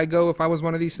 where would I go if I was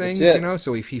one of these things?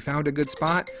 So if he found a good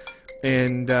spot,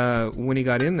 and when he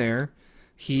got in there,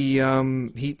 he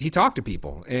talked to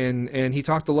people and he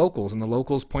talked to locals, and the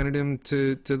locals pointed him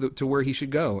to where he should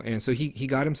go. And so he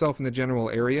got himself in the general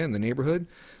area in the neighborhood,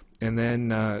 and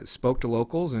then spoke to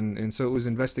locals, and so it was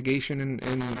investigation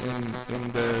and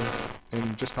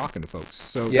just talking to folks.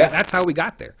 So that's how we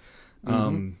got there.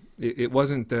 It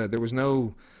wasn't there was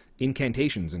no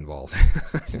incantations involved.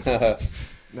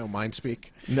 No mind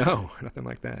speak. No, nothing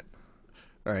like that.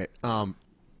 All right.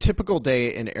 Typical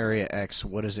day in Area X,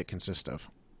 what does it consist of?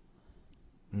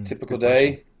 Typical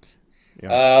day?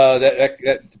 Yeah.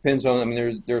 That depends on,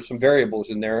 there are some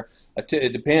variables in there.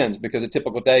 It depends, because a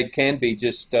typical day can be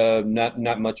just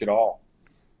not much at all.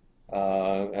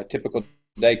 A typical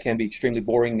day can be extremely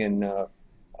boring, and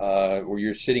where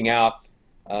you're sitting out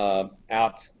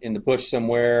in the bush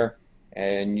somewhere,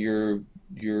 and you're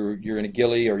in a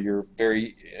ghillie, or you're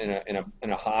very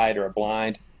in a hide or a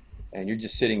blind, and you're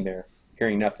just sitting there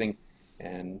hearing nothing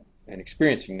and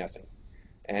experiencing nothing.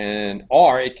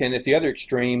 Or it can, at the other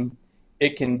extreme,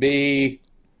 it can be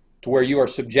to where you are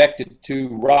subjected to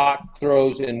rock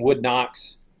throws and wood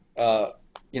knocks,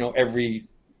 every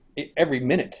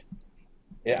minute.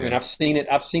 Yeah, I've seen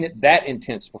it that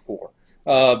intense before.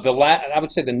 I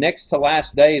would say the next to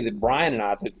last day that Brian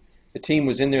and the team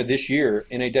was in there this year,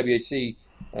 NAWAC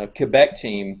Quebec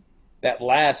team, that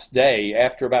last day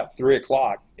after about 3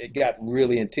 o'clock, it got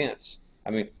really intense. I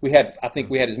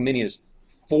think we had as many as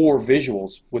 4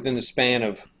 visuals within the span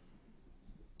of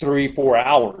 3-4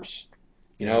 hours.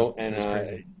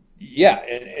 And yeah,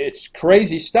 it's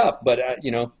crazy stuff. But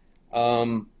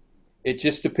it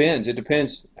just depends. It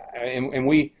depends, and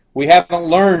we haven't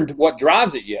learned what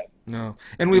drives it yet. No,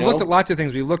 and we've looked at lots of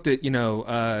things. We've looked at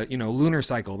lunar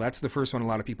cycle. That's the first one. A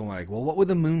lot of people are like, well, what would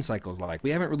the moon cycles like? We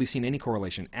haven't really seen any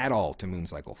correlation at all to moon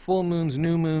cycle. Full moons,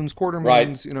 new moons, quarter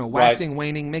moons, waxing,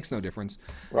 waning makes no difference.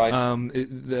 Right.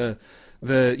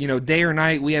 The day or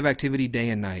night, we have activity day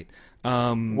and night.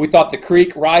 We thought the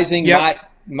creek rising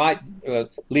might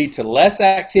lead to less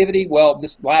activity. Well,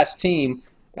 this last team,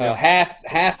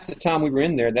 half the time we were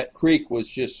in there, that creek was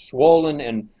just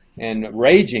swollen and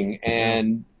raging.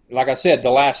 And like I said, the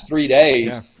last 3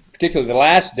 days, particularly the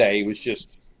last day, was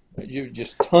just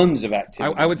tons of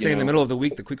activity. I would say in the middle of the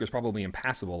week, the creek was probably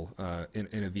impassable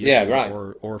in a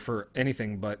vehicle or for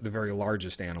anything but the very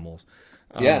largest animals.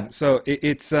 So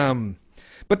it's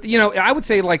but I would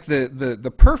say like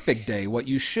the perfect day, what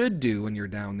you should do when you're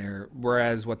down there,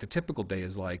 whereas what the typical day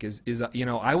is like is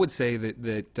I would say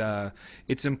that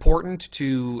it's important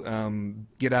to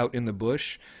get out in the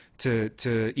bush.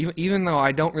 To even though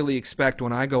I don't really expect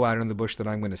when I go out in the bush that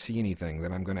I'm going to see anything,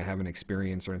 that I'm going to have an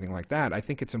experience or anything like that, I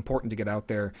think it's important to get out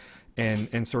there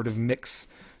and sort of mix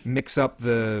up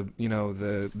the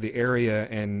the area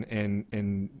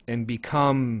and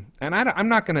become. And I'm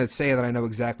not going to say that I know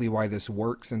exactly why this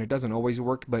works, and it doesn't always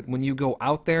work. But when you go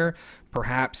out there,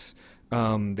 perhaps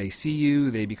they see you,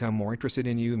 they become more interested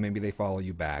in you, maybe they follow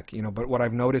you back. But what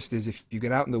I've noticed is if you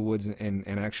get out in the woods and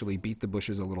actually beat the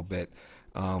bushes a little bit,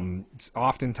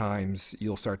 oftentimes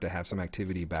you'll start to have some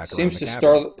activity back around the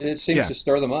cabin. It seems to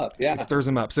stir them up. Yeah, it stirs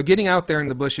them up. So getting out there in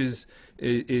the bushes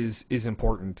is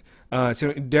important.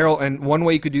 So Daryl, and one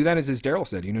way you could do that is, as Daryl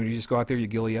said, you just go out there, you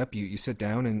gilly up, you sit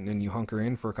down and you hunker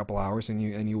in for a couple hours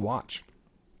and you watch,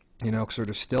 sort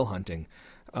of still hunting.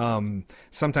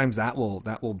 Sometimes that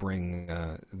will bring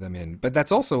them in, but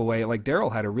that's also a way. Like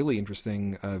Daryl had a really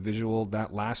interesting visual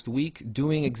that last week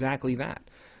doing exactly that.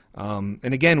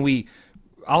 And again,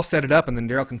 I'll set it up and then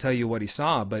Daryl can tell you what he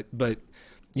saw. But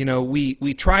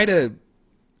we try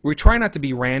not to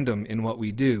be random in what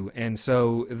we do. And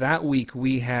so that week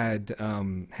we had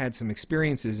some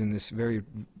experiences in this very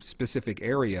specific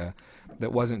area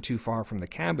that wasn't too far from the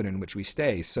cabin in which we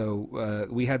stay. So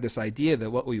we had this idea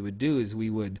that what we would do is we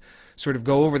would sort of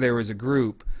go over there as a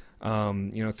group,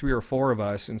 3 or 4 of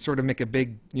us, and sort of make a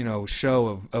big,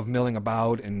 show of milling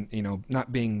about and,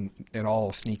 not being at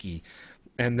all sneaky.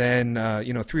 And then,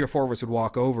 3 or 4 of us would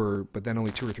walk over, but then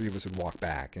only 2 or 3 of us would walk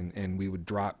back, and we would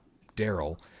drop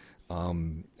Daryl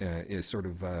is sort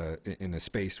of in a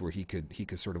space where he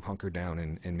could sort of hunker down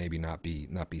and maybe not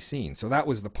be seen. So that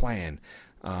was the plan.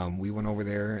 We went over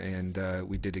there and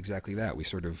we did exactly that. We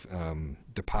sort of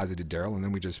deposited Daryl, and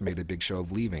then we just made a big show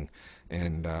of leaving.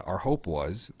 And our hope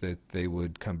was that they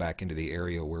would come back into the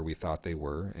area where we thought they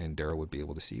were, and Daryl would be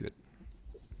able to see it.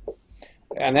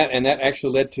 And that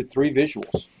actually led to 3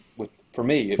 visuals for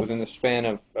me within the span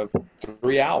of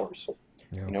 3 hours.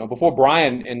 Yeah. Before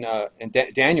Brian and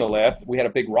Daniel left, we had a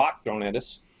big rock thrown at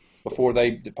us before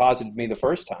they deposited me the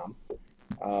first time.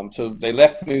 So they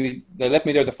left me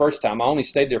there the first time. I only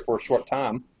stayed there for a short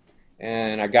time,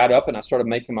 and I got up and I started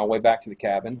making my way back to the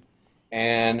cabin.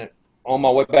 And on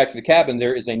my way back to the cabin,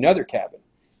 there is another cabin,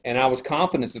 and I was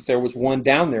confident that there was one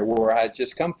down there where I had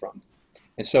just come from.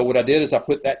 And so what I did is I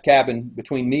put that cabin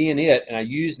between me and it, and I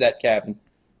used that cabin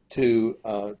to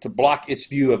block its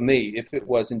view of me if it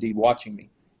was indeed watching me,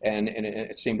 and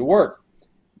it seemed to work.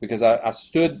 Because I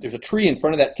stood, there's a tree in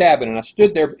front of that cabin, and I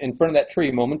stood there in front of that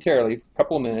tree momentarily for a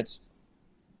couple of minutes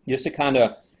just to kind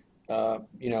of,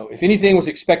 if anything was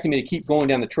expecting me to keep going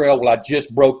down the trail, well, I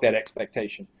just broke that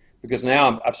expectation. Because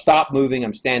now I've stopped moving,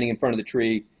 I'm standing in front of the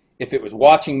tree. If it was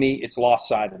watching me, it's lost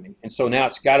sight of me. And so now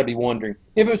it's got to be wondering,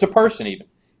 if it was a person even,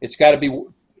 it's got to be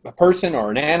a person or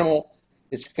an animal,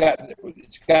 it's got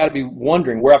to be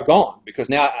wondering where I've gone, because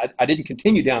now I didn't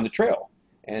continue down the trail.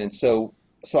 And so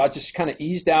I just kind of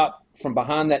eased out from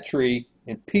behind that tree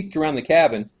and peeked around the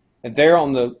cabin, and there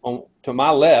to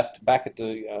my left, back at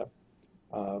the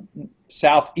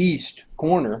southeast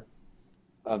corner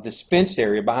of this fenced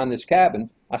area behind this cabin,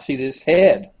 I see this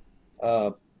head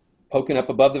poking up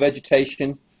above the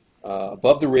vegetation,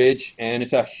 above the ridge, and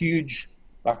it's a huge,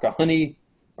 like a honey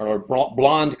or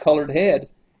blonde-colored head,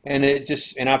 and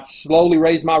I slowly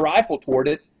raised my rifle toward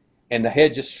it, and the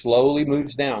head just slowly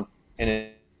moves down, and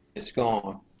it's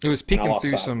gone. It was peeking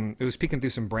through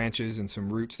some branches and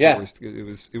some roots. Yeah.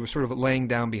 It was sort of laying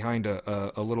down behind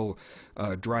a little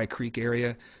dry creek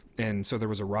area, and so there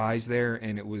was a rise there,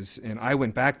 and I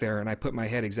went back there and I put my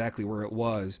head exactly where it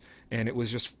was, and it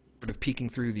was just sort of peeking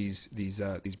through these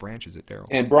branches at Daryl.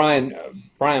 And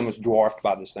Brian was dwarfed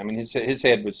by this thing. I mean, his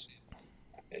head was,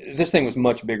 this thing was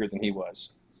much bigger than he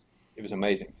was. It was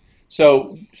amazing.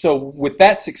 So with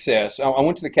that success, I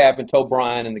went to the cabin, told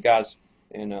Brian and the guys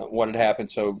and what had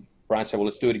happened. So Brian said, well,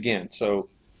 let's do it again. So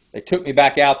they took me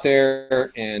back out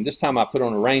there, and this time I put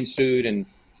on a rain suit and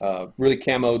really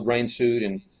camoed rain suit,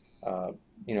 and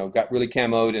got really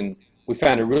camoed, and we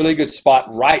found a really good spot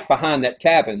right behind that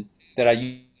cabin that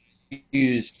I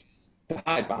used to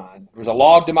hide behind. There was a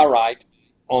log to my right.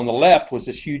 On the left was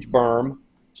this huge berm.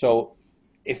 So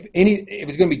it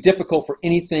was going to be difficult for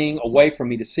anything away from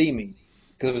me to see me,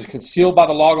 because it was concealed by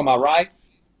the log on my right.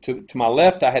 To my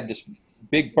left, I had this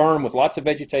big berm with lots of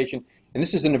vegetation, and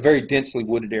this is in a very densely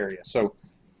wooded area. So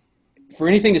for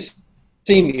anything to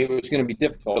see me, it was going to be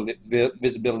difficult,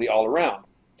 visibility all around.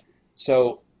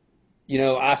 So,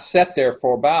 I sat there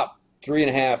for about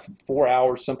 3.5, 4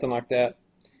 hours, something like that.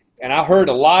 And I heard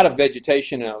a lot of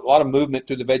vegetation and a lot of movement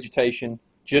through the vegetation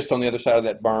just on the other side of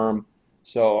that berm.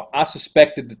 So I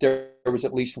suspected that there was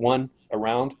at least one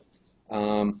around.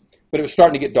 But it was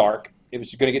starting to get dark. It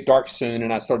was going to get dark soon,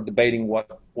 and I started debating what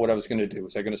I was going to do.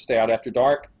 Was I going to stay out after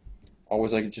dark, or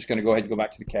was I just going to go ahead and go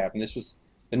back to the cabin? This was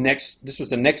the next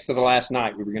to the last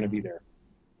night we were going to be there.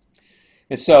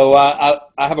 And so I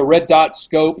have a red dot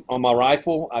scope on my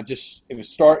rifle. It was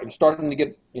starting to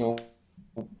get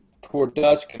toward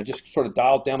dusk, and I just sort of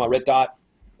dialed down my red dot,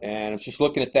 and I was just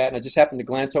looking at that, and I just happened to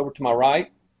glance over to my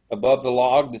right above the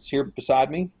log that's here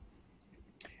beside me,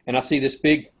 and I see this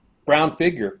big brown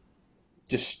figure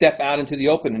just step out into the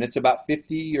open, and it's about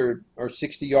 50 or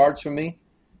 60 yards from me,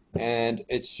 and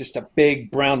it's just a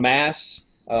big brown mass.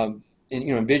 And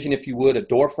envision, if you would, a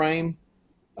door frame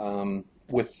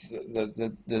with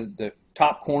the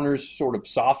top corners sort of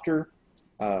softer,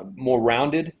 more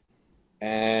rounded,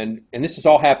 and this is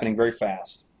all happening very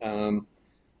fast.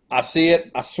 I see it.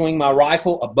 I swing my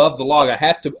rifle above the log. I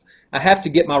have to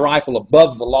get my rifle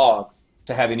above the log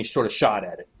to have any sort of shot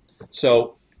at it.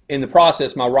 So in the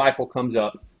process, my rifle comes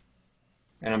up,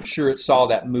 and I'm sure it saw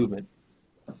that movement,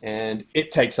 and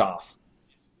it takes off.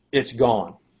 It's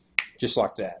gone, just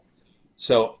like that.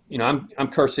 So I'm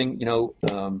cursing.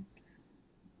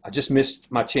 I just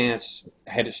missed my chance.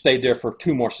 Had it stayed there for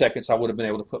 2 more seconds, I would have been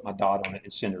able to put my dot on it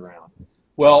and send it around.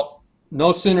 Well,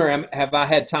 no sooner have I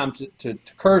had time to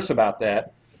curse about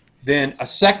that than a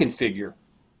second figure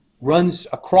runs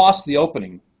across the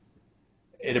opening.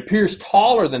 It appears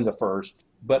taller than the first,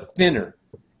 but thinner,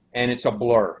 and it's a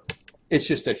blur. It's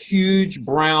just a huge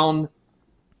brown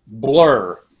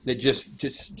blur that just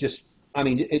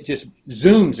it just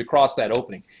zooms across that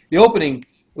opening. The opening,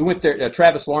 we went there,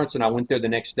 Travis Lawrence and I went there the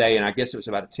next day, and I guess it was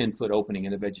about a 10-foot opening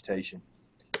in the vegetation.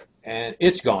 And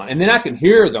it's gone. And then I can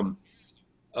hear them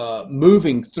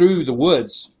moving through the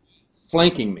woods,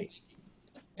 flanking me.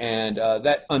 And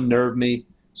that unnerved me.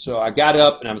 So I got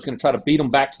up, and I was going to try to beat them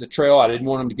back to the trail. I didn't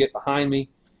want them to get behind me.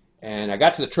 And I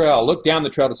got to the trail. I looked down the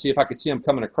trail to see if I could see them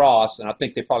coming across, and I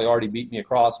think they probably already beat me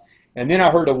across. And then I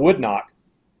heard a wood knock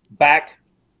back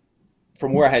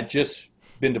from where I had just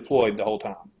been deployed the whole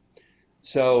time.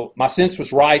 So my sense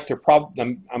was right.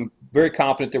 I'm very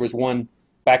confident there was one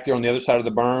back there on the other side of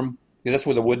the berm, because that's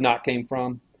where the wood knock came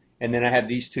from. And then I had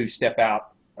these two step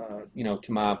out,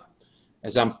 to my,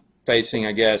 as I'm facing,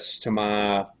 I guess, to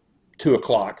my 2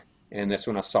 o'clock, and that's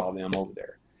when I saw them over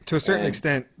there. To a certain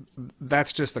extent,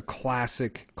 that's just a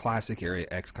classic Area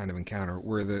X kind of encounter,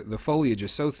 where the foliage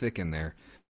is so thick in there.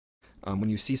 When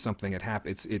you see something,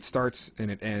 it starts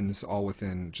and it ends all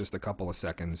within just a couple of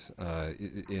seconds.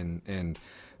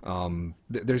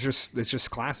 There's it's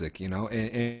just classic,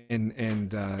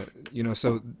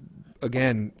 So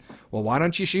again, well, why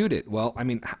don't you shoot it? Well, I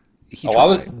mean, I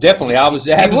was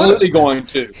absolutely going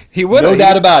to. He would, no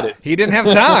doubt about it. He didn't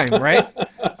have time, right?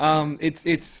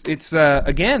 It's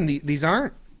again, these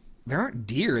aren't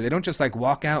deer. They don't just like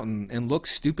walk out and look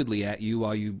stupidly at you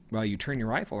while you turn your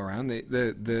rifle around.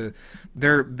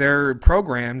 They're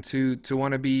programmed to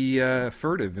want to be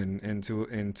furtive and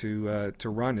to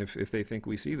run if they think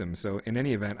we see them. So in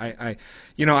any event, I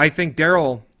think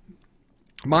Daryl.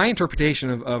 My interpretation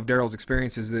of Daryl's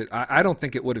experience is that I don't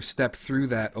think it would have stepped through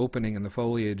that opening in the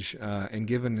foliage and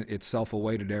given itself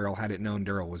away to Daryl had it known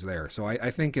Daryl was there. So I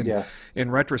think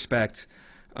in retrospect,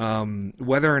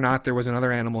 whether or not there was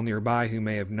another animal nearby who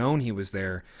may have known he was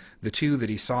there, the two that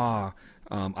he saw,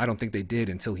 I don't think they did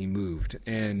until he moved.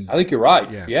 And I think you're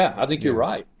right. Yeah, I think you're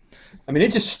right. I mean,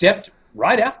 it just stepped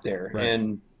right out there. Right.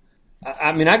 And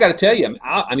I mean, I got to tell you,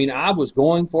 I was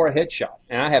going for a headshot,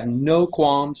 and I have no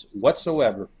qualms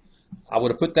whatsoever I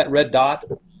would have put that red dot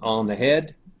on the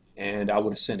head, and I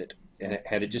would have sent it. And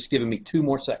had it just given me 2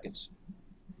 more seconds,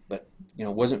 but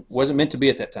wasn't meant to be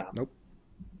at that time. Nope,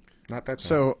 not that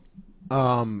time.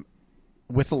 So,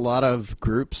 with a lot of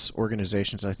groups,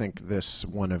 organizations, I think this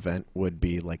one event would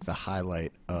be like the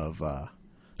highlight of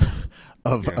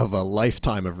of a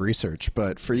lifetime of research.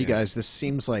 But for you guys, this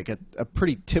seems like a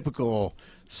pretty typical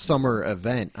summer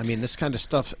event. I mean, this kind of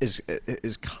stuff is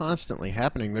constantly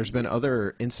happening. There's been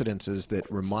other incidences that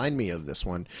remind me of this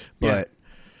one, but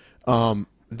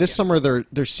this summer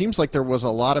there seems like there was a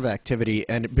lot of activity.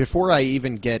 And before I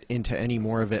even get into any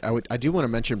more of it, I do want to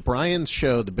mention Brian's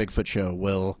show, The Bigfoot Show,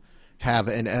 will have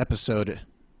an episode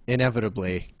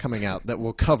inevitably coming out that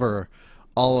will cover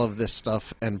all of this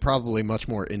stuff and probably much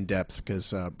more in depth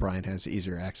because Brian has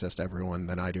easier access to everyone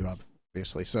than I do,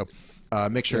 obviously. So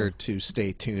make sure to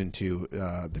stay tuned to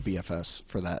the BFS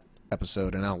for that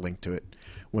episode, and I'll link to it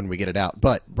when we get it out.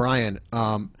 But Brian,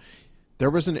 there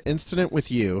was an incident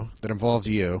with you that involved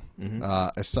you,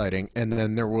 a sighting, and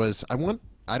then there was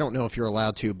I don't know if you're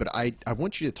allowed to, but I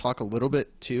want you to talk a little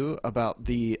bit too about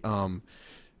the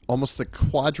almost the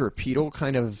quadrupedal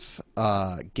kind of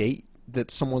gait that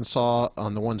someone saw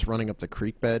on the ones running up the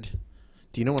creek bed.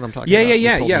 Do you know what I'm talking about?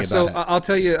 Yeah. So I'll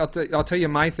tell you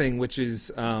my thing, which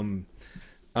is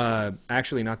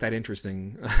actually not that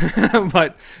interesting.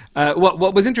 But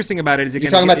what was interesting about it is, again,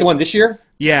 you're talking about the one this year.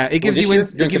 Yeah, it gives you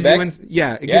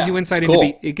insight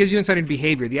into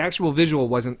behavior. The actual visual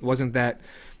wasn't that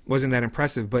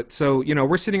impressive, but so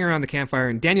we're sitting around the campfire,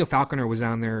 and Daniel Falconer was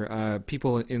down there.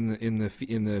 People in the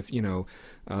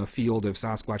field of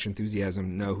Sasquatch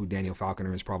enthusiasm know who Daniel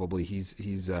Falconer is. Probably he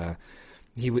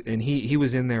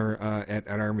was in there at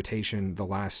our invitation the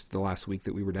last week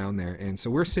that we were down there, and so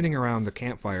we're sitting around the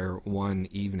campfire one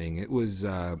evening. It was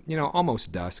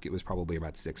almost dusk. It was probably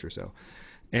about 6 or so,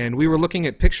 and we were looking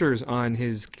at pictures on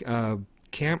his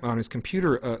on his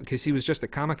computer because he was just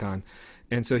at Comic-Con.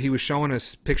 And so he was showing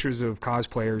us pictures of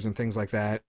cosplayers and things like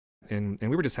that, and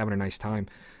we were just having a nice time.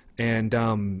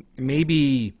 And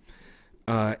maybe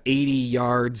 80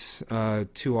 yards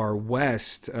to our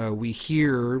west, we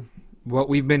hear what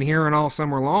we've been hearing all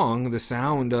summer long, the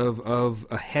sound of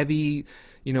a heavy,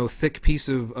 thick piece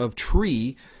of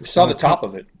tree. We saw the top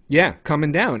of it. Yeah,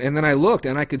 coming down. And then I looked,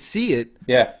 and I could see it.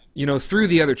 Yeah. Through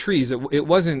the other trees. It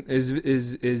wasn't as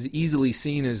easily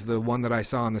seen as the one that I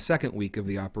saw in the second week of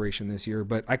the operation this year,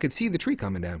 but I could see the tree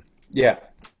coming down. Yeah.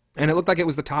 And it looked like it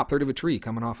was the top third of a tree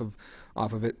coming off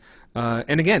of it.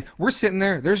 And again, we're sitting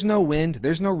there. There's no wind.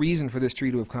 There's no reason for this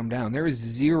tree to have come down. There is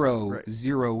zero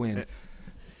wind.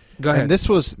 Go ahead. And this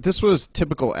was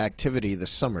typical activity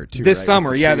this summer too. This right?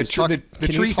 summer, yeah. The Can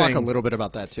tree you talk thing. a little bit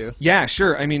about that too? Yeah,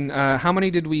 sure. I mean, how many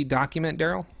did we document,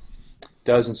 Daryl?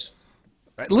 Dozens.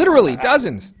 Literally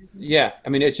dozens. Yeah, I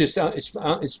mean, it's just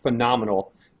it's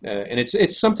phenomenal, and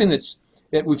it's something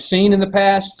that we've seen in the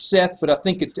past, Seth. But I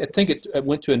think it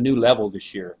went to a new level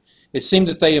this year. It seemed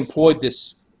that they employed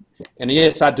this, and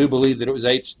yes, I do believe that it was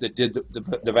apes that did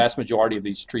the vast majority of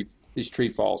these tree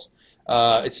falls.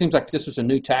 It seems like this was a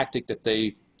new tactic that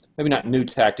maybe not new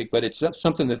tactic, but it's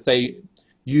something that they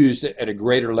used at a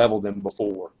greater level than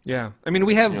before. Yeah, I mean,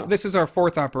 we have this is our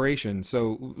 4th operation,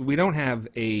 so we don't have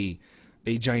a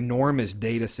ginormous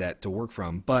data set to work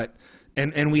from, but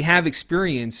and we have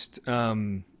experienced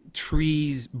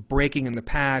trees breaking in the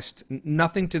past.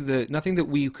 Nothing that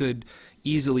we could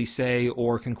easily say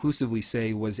or conclusively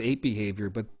say was ape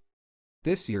behavior, but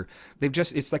this year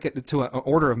it's like to an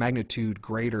order of magnitude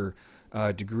greater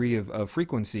degree of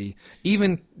frequency,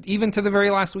 even to the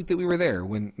very last week that we were there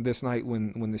when this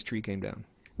tree came down.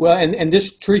 Well, and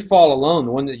this tree fall alone,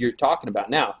 the one that you're talking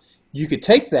about now, you could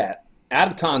take that out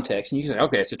of context, and you can say,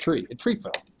 okay, it's a tree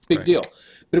fell, big deal.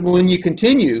 But when you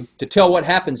continue to tell what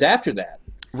happens after that,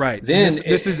 right? Then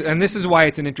this is why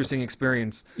it's an interesting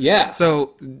experience. Yeah.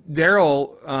 So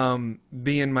Daryl,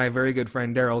 being my very good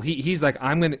friend Daryl, he's like,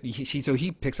 so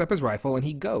he picks up his rifle and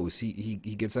he goes. He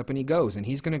gets up and he goes, and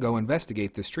he's going to go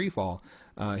investigate this tree fall.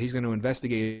 He's going to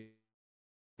investigate.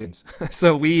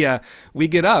 So we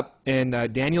get up,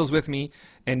 and Daniel's with me,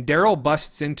 and Daryl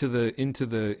busts into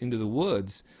the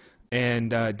woods. And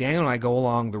Daniel and I go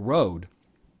along the road.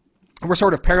 We're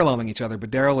sort of paralleling each other,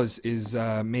 but Daryl is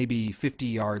maybe 40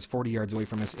 yards away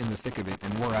from us in the thick of it,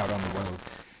 and we're out on the road.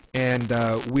 And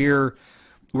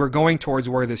we're going towards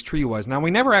where this tree was. Now,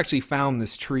 we never actually found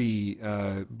this tree,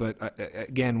 but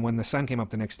again, when the sun came up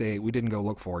the next day, we didn't go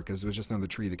look for it because it was just another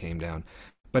tree that came down.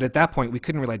 But at that point, we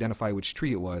couldn't really identify which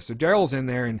tree it was. So Daryl's in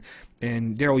there,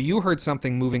 and Daryl, you heard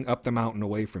something moving up the mountain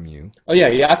away from you. Oh,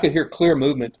 yeah, I could hear clear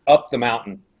movement up the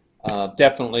mountain.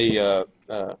 Definitely a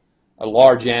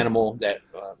large animal that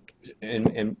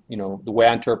and the way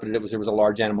I interpreted it was there was a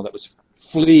large animal that was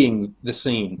fleeing the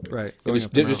scene. Right. It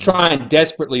was trying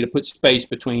desperately to put space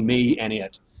between me and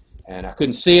it, and I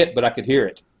couldn't see it, but I could hear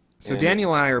it. So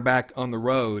Daniel and I are back on the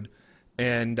road,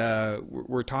 and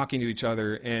we're talking to each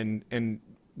other, and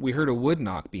we heard a wood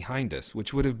knock behind us,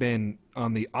 which would have been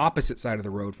on the opposite side of the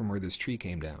road from where this tree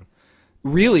came down.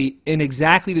 Really, in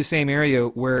exactly the same area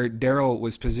where Daryl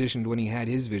was positioned when he had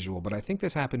his visual, but I think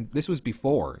this was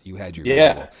before you had your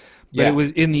visual. But it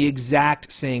was in the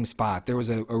exact same spot. There was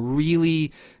a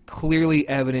really clearly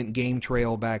evident game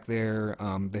trail back there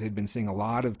that had been seeing a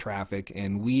lot of traffic,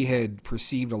 and we had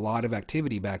perceived a lot of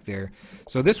activity back there.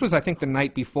 So this was, I think, the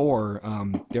night before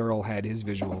Daryl had his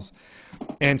visuals.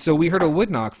 And so we heard a wood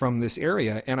knock from this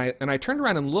area, and I turned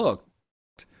around and looked.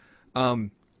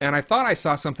 And I thought I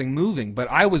saw something moving, but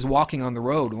I was walking on the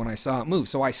road when I saw it move.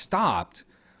 So I stopped,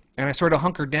 and I sort of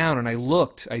hunkered down, and I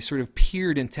looked. I sort of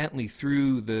peered intently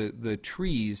through the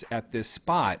trees at this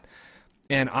spot,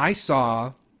 and I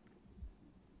saw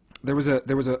there was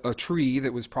a tree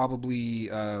that was probably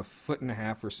 1.5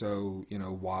 feet or so,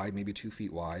 wide, maybe 2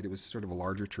 feet wide. It was sort of a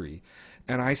larger tree,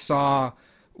 and I saw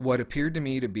what appeared to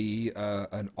me to be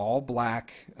an all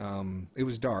black. It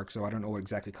was dark, so I don't know what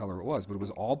exactly color it was, but it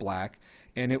was all black.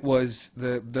 And it was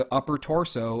the upper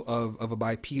torso of a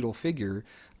bipedal figure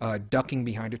ducking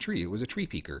behind a tree. It was a tree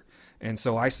peaker. And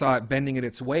so I saw it bending at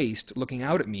its waist, looking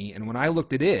out at me. And when I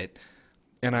looked at it,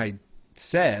 and I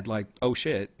said, like, oh,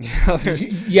 shit. You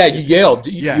yelled.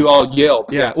 You all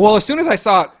yelled. Yeah. Well, as soon as I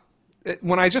saw it,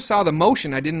 when I just saw the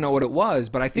motion, I didn't know what it was.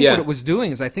 But I think what it was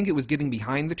doing is I think it was getting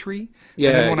behind the tree.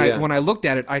 Yeah, and then when I looked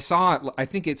at it, I saw it. I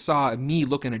think it saw me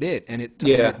looking at it, and it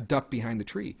ducked behind the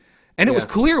tree. And it was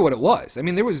clear what it was. I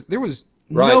mean, there was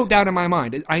no doubt in my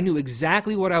mind. I knew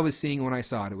exactly what I was seeing when I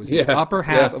saw it. It was the upper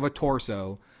half of a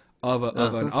torso of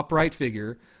an upright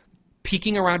figure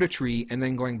peeking around a tree and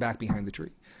then going back behind the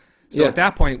tree. So at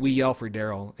that point, we yell for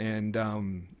Daryl, and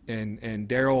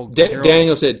Daryl.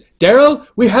 Daniel said, "Daryl,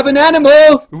 we have an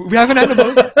animal. We have an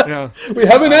animal. Yeah, we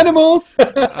have an animal."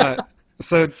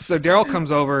 So Daryl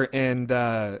comes over, and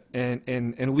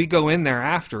we go in there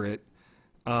after it.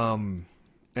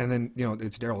 And then,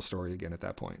 it's Daryl's story again at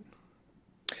that point.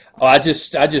 Oh, I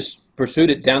just pursued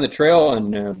it down the trail,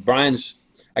 and Brian's,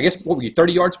 I guess, what were you,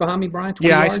 30 yards behind me, Brian? 20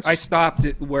 yards? I stopped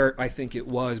it where I think it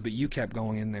was, but you kept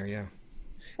going in there, yeah.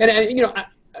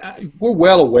 And we're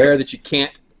well aware that you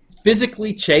can't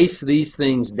physically chase these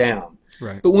things down.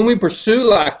 Right. But when we pursue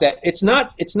like that, it's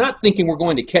not thinking we're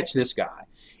going to catch this guy.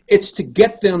 It's to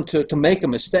get them to make a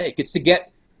mistake. It's to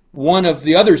get one of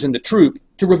the others in the troop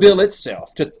to reveal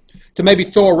itself, to maybe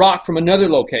throw a rock from another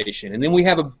location, and then we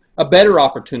have a better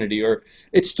opportunity, or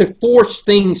it's to force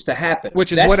things to happen.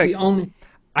 Which is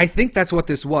I think that's what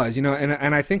this was,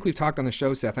 and I think we've talked on the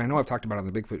show, Seth, and I know I've talked about it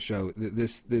on the Bigfoot show,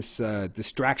 this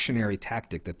distractionary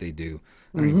tactic that they do.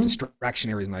 I mean,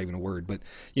 distractionary is not even a word, but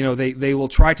they will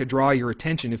try to draw your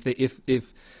attention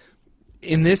if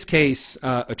in this case,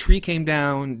 a tree came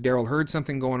down. Daryl heard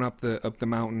something going up the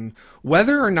mountain.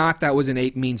 Whether or not that was an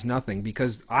ape means nothing,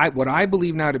 because what I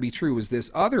believe now to be true is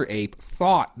this other ape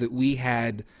thought that we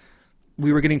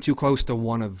were getting too close to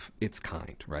one of its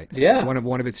kind, right? Yeah.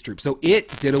 One of its troops. So it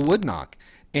did a wood knock,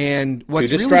 and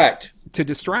to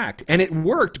distract, and it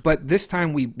worked. But this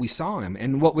time we saw him.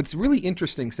 And what's really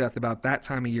interesting, Seth, about that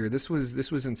time of year, this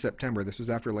was in September. This was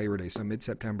after Labor Day, so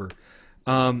mid-September.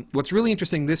 What's really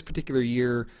interesting this particular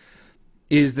year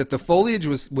is that the foliage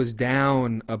was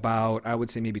down about, I would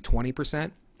say, maybe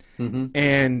 20%.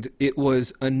 And it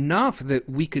was enough that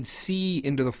we could see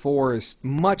into the forest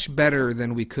much better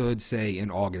than we could, say, in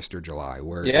August or July,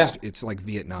 where it's like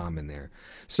Vietnam in there.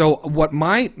 So what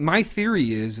my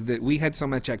theory is that we had so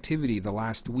much activity the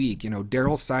last week.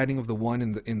 Daryl's sighting of the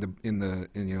one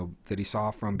that he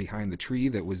saw from behind the tree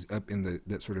that was up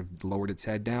that sort of lowered its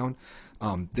head down.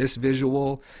 This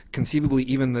visual, conceivably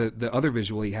even the other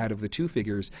visual he had of the two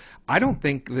figures, I don't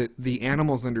think that the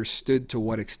animals understood to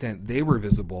what extent they were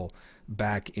visible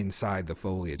back inside the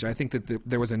foliage. I think that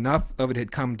there was enough of it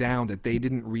had come down that they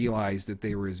didn't realize that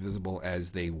they were as visible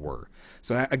as they were.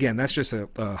 So that's just a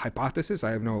hypothesis. I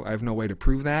have no way to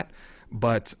prove that,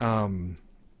 but so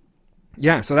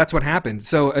that's what happened.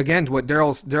 So again, what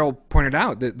Daryl pointed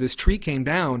out, that this tree came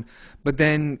down, but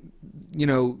then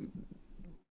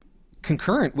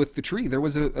concurrent with the tree, there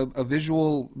was a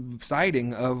visual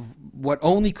sighting of what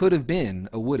only could have been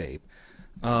a wood ape.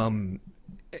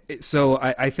 So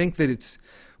I think that it's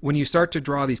when you start to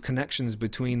draw these connections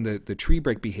between the tree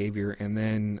break behavior and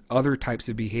then other types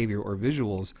of behavior or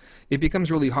visuals, it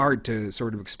becomes really hard to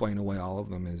sort of explain away all of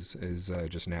them as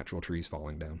just natural trees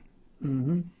falling down.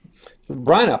 So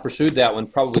Brian and I pursued that one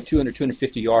probably 200,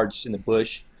 250 yards in the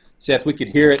bush. Seth, we could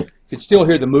hear it, could still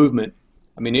hear the movement.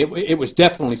 I mean, it was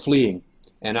definitely fleeing.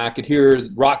 And I could hear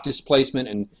rock displacement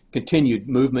and continued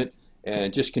movement,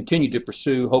 and just continued to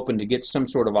pursue, hoping to get some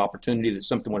sort of opportunity that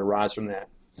something would arise from that.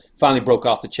 Finally broke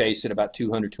off the chase at about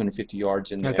 200, 250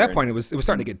 yards in there. At that point, it was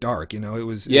starting to get dark. It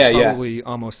was probably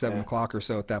almost 7 o'clock or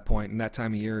so at that point. And that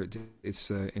time of year, it's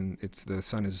the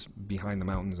sun is behind the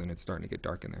mountains and it's starting to get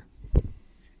dark in there.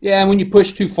 Yeah, and when you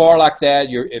push too far like that,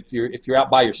 if you're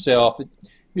out by yourself,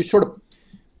 you're sort of,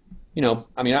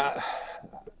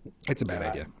 it's a bad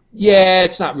idea. Yeah,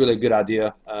 it's not really a good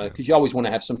idea because you always want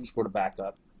to have some sort of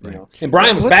backup. Right. And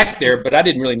Brian was back there, but I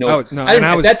didn't really know. At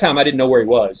that time, I didn't know where he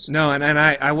was. No, and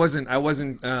I wasn't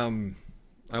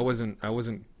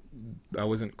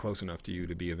close enough to you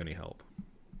to be of any help.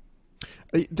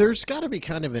 There's got to be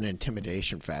kind of an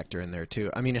intimidation factor in there too.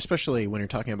 I mean, especially when you're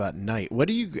talking about night.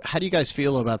 How do you guys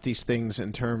feel about these things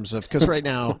in terms of, because right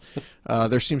now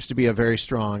there seems to be a very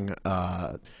strong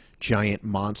giant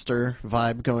monster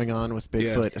vibe going on with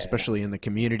Bigfoot, especially in the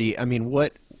community. I mean,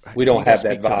 we don't have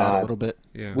that vibe. A little bit.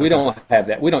 Yeah. We don't have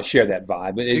that. We don't share that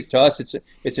vibe. To us,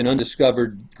 it's an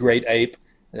undiscovered great ape.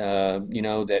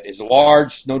 That is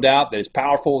large, no doubt. That is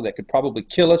powerful. That could probably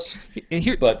kill us.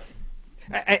 Here's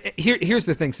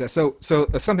the thing, Seth. So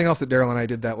something else that Daryl and I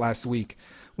did that last week.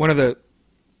 One of the,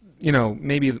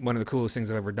 maybe one of the coolest things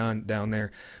I've ever done down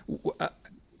there.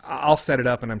 I'll set it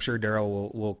up, and I'm sure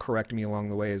Daryl will correct me along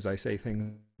the way as I say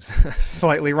things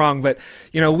slightly wrong. But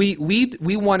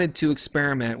we wanted to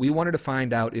experiment. We wanted to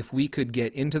find out if we could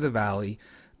get into the valley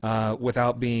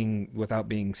without being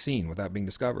seen, without being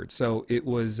discovered. So it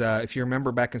was, if you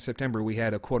remember back in September, we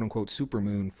had a quote unquote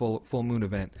supermoon, full moon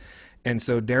event, and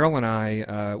so Daryl and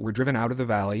I were driven out of the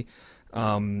valley,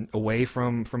 away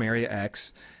from Area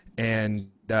X. And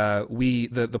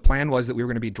the plan was that we were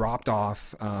going to be dropped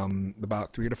off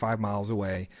about 3 to 5 miles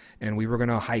away, and we were going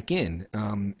to hike in,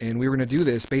 and we were going to do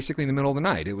this basically in the middle of the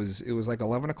night. It was like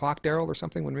 11 o'clock, Daryl, or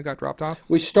something when we got dropped off.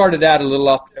 We started out a little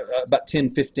off, about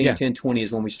 10:15, 10:20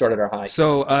 is when we started our hike.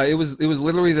 So it was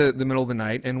literally the middle of the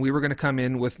night, and we were going to come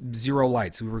in with 0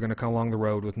 lights. We were going to come along the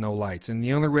road with no lights, and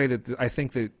the only way that I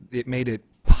think that it made it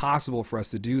possible for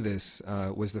us to do this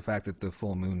was the fact that the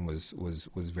full moon was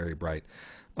very bright.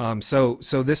 So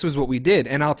this was what we did,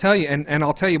 and I'll tell you, and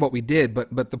I'll tell you what we did.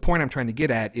 But the point I'm trying to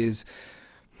get at is,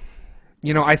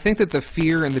 I think that the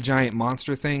fear and the giant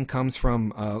monster thing comes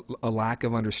from a lack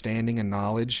of understanding and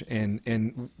knowledge,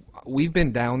 and we've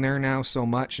been down there now so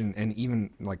much, and even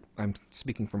like I'm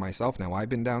speaking for myself now, I've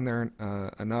been down there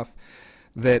enough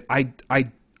that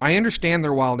I understand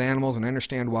they're wild animals, and I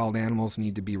understand wild animals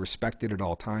need to be respected at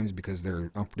all times because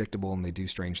they're unpredictable and they do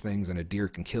strange things, and a deer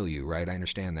can kill you, right? I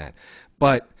understand that.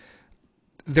 But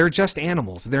they're just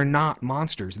animals. They're not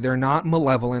monsters. They're not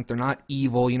malevolent. They're not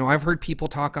evil. I've heard people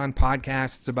talk on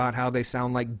podcasts about how they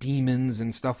sound like demons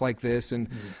and stuff like this, and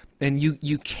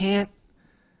you can't,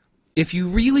 if you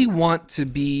really want to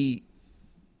be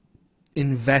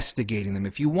investigating them,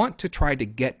 if you want to try to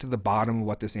get to the bottom of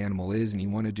what this animal is, and you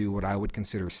want to do what I would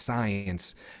consider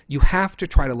science, you have to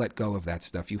try to let go of that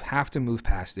stuff. You have to move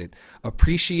past it,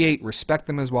 appreciate, respect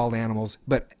them as wild animals.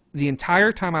 But the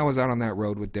entire time I was out on that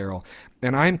road with Daryl,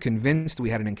 and I'm convinced we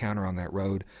had an encounter on that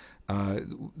road,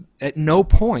 at no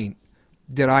point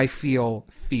did I feel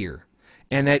fear.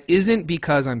 And that isn't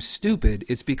because I'm stupid,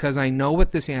 it's because I know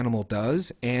what this animal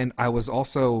does, and I was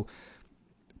also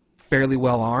fairly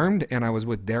well armed, and I was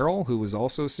with Daryl, who was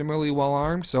also similarly well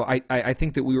armed. So I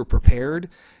think that we were prepared,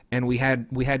 and we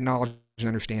had knowledge and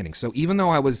understanding. So even though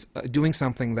I was doing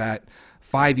something that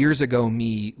 5 years ago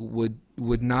me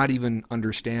would not even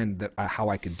understand that how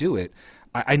I could do it,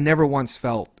 I never once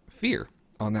felt fear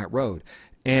on that road.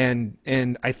 And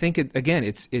I think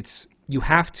it's you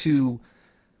have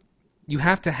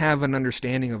to have an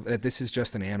understanding of that this is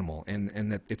just an animal,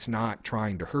 and that it's not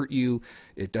trying to hurt you.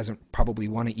 It doesn't probably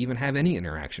want to even have any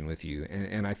interaction with you.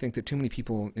 And I think that too many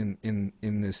people in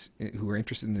this who are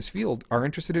interested in this field are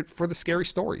interested for the scary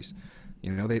stories.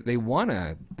 They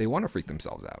wanna freak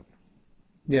themselves out.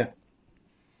 Yeah,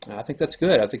 I think that's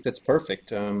good. I think that's perfect.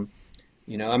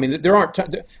 There aren't.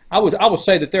 I will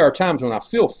say that there are times when I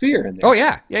feel fear in there. Oh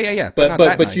yeah.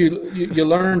 But you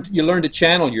learn to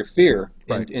channel your fear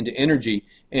into energy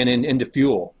and into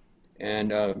fuel, and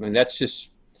that's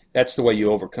the way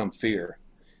you overcome fear.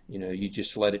 You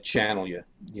just let it channel you.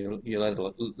 You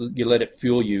let it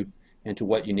fuel you into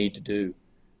what you need to do.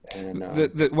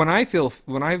 And when I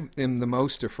am the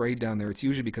most afraid down there, it's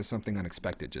usually because something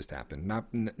unexpected just happened.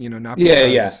 Not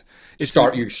because you're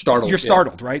startled. You're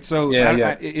startled, right? So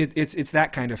it's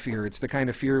that kind of fear. It's the kind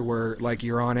of fear where like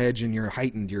you're on edge and you're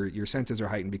heightened. Your senses are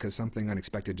heightened because something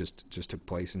unexpected just took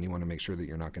place, and you want to make sure that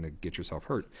you're not going to get yourself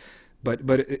hurt. But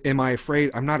am I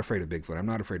afraid? I'm not afraid of Bigfoot. I'm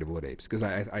not afraid of wood apes because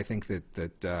I think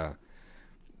that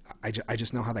I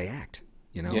just know how they act.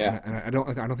 And I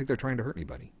don't think they're trying to hurt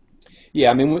anybody. Yeah,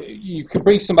 I mean, you could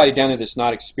bring somebody down there that's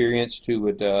not experienced who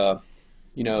would, and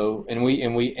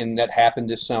that happened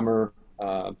this summer.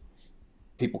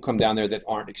 People come down there that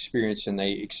aren't experienced, and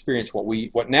they experience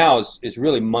what now is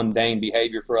really mundane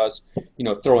behavior for us.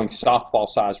 Throwing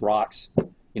softball-sized rocks,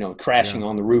 crashing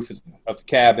on the roof of the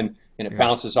cabin, and it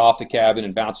bounces off the cabin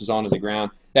and bounces onto the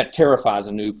ground. That terrifies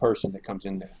a new person that comes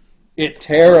in there. It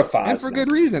terrifies and for them.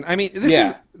 Good reason. I mean,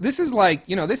 this is like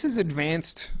this is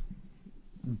advanced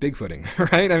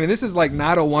Bigfooting, right? I mean, this is like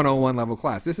not a 101 level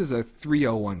class. This is a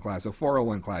 301 class, a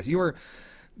 401 class. You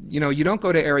don't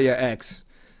go to Area X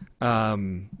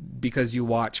because you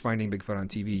watch Finding Bigfoot on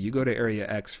TV. You go to Area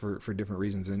X for different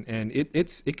reasons, and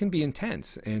it can be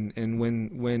intense. And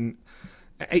when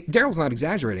Daryl's not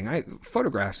exaggerating.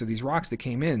 Photographs of these rocks that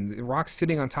came in, rocks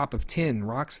sitting on top of tin,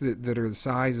 rocks that are the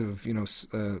size of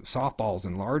softballs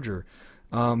and larger.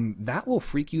 That will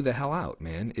freak you the hell out,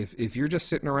 man. If you're just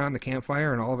sitting around the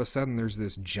campfire and all of a sudden there's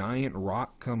this giant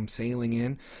rock come sailing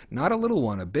in, not a little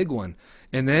one, a big one,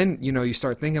 and then you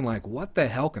start thinking like, what the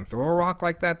hell can throw a rock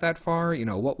like that far?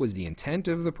 What was the intent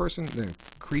of the person, the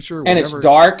creature? And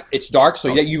whatever. It's dark, so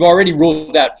you've already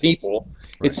ruled out people.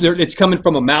 Right. It's coming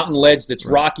from a mountain ledge that's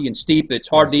rocky and steep. It's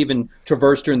hard to even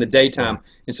traverse during the daytime,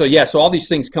 and so all these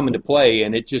things come into play,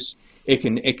 and it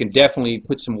can definitely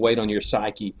put some weight on your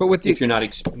psyche. But if you're not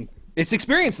it's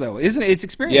experience though, isn't it? It's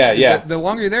experience. Yeah. The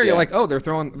longer you're there, you're like, oh, they're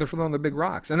throwing the big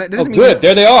rocks, and that doesn't mean good.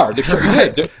 There they are. They're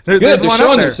good. They're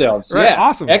showing themselves. Right. Yeah,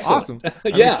 awesome. Excellent. Awesome.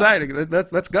 I'm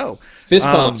excited. Let's go. Fist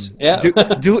bumps. Yeah.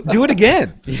 Do it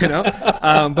again.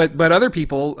 But other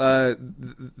people,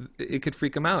 it could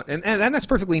freak them out, and that's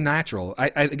perfectly natural.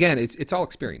 Again, it's all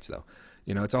experience though.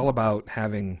 It's all about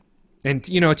having, and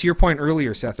to your point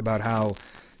earlier, Seth, about how.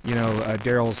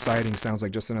 Daryl's sighting sounds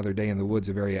like just another day in the woods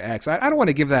of Area X. I don't want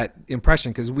to give that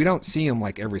impression because we don't see him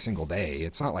like every single day.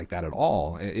 It's not like that at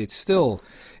all. It's still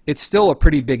a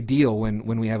pretty big deal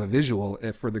when we have a visual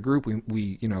for the group.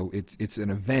 We it's an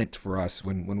event for us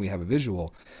when we have a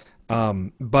visual.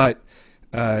 But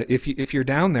if you're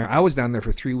down there, I was down there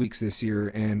for 3 weeks this year,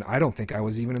 and I don't think I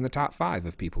was even in the top 5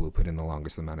 of people who put in the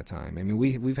longest amount of time. I mean,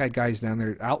 we've had guys down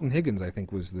there. Alton Higgins, I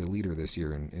think, was the leader this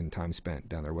year in time spent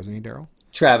down there, wasn't he, Daryl?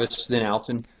 Travis, then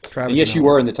Alton. And yes, you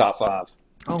were in the top 5.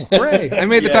 Oh, great! I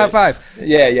made the top 5.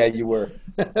 Yeah, you were.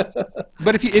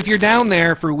 But if you're down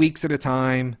there for weeks at a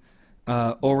time,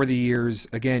 over the years,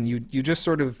 again, you just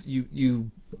sort of you.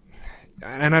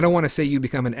 And I don't want to say you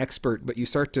become an expert, but you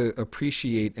start to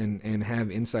appreciate and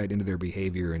have insight into their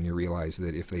behavior, and you realize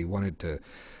that if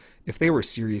they were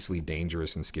seriously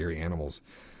dangerous and scary animals,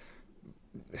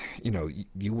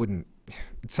 you wouldn't.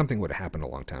 Something would have happened a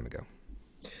long time ago.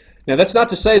 Now, that's not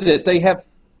to say that they have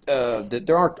that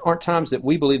there aren't times that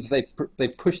we believe that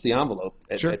they've pushed the envelope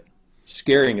at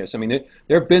scaring us. I mean,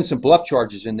 there have been some bluff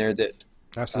charges in there that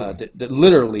that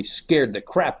literally scared the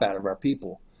crap out of our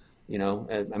people.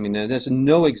 I mean, there's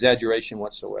no exaggeration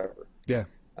whatsoever. Yeah.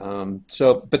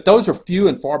 But those are few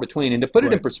and far between. And to put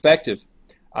it in perspective,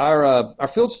 our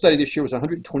field study this year was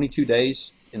 122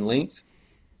 days in length.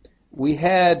 We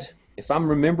had, if I'm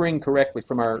remembering correctly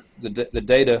from the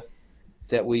data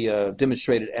that we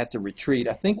demonstrated at the retreat,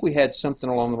 I think we had something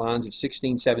along the lines of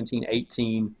 16, 17,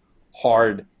 18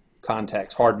 hard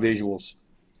contacts, hard visuals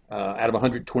out of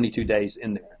 122 days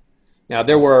in there. Now,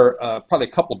 there were probably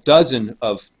a couple dozen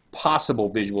of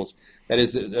possible visuals. That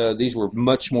is, these were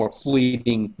much more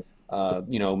fleeting.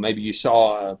 Maybe you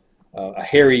saw a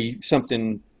hairy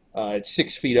something at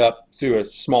 6 feet up through a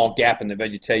small gap in the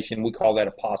vegetation. We call that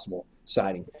a possible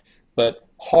sighting. But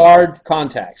hard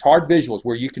contacts, hard visuals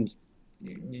where you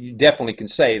definitely can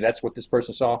say that's what this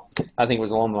person saw. I think it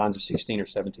was along the lines of 16 or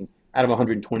 17 out of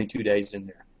 122 days in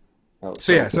there.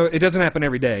 So it doesn't happen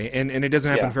every day, and it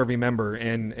doesn't happen for every member.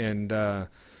 And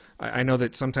I know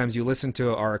that sometimes you listen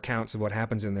to our accounts of what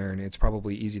happens in there, and it's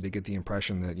probably easy to get the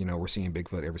impression that we're seeing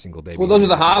Bigfoot every single day. Well, those are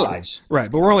the highlights,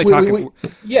 right? But we're only talking.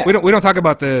 We don't talk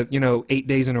about the 8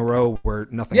 days in a row where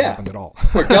nothing happened at all.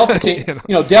 Where Delta team,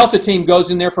 Delta team goes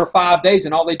in there for 5 days,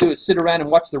 and all they do is sit around and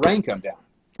watch the rain come down.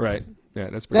 Right. Yeah,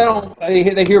 that's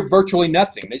pretty. They hear virtually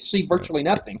nothing. They see virtually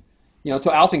nothing.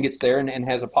 Until Alton gets there and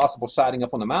has a possible sighting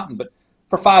up on the mountain. But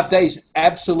for 5 days,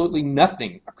 absolutely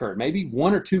nothing occurred. Maybe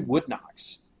one or two wood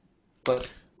knocks, but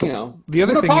the other we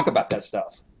don't thing talk about that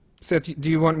stuff. Seth,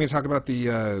 do you want me to talk about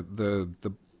the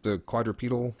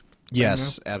quadrupedal?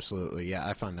 Yes, absolutely. Yeah,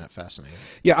 I find that fascinating.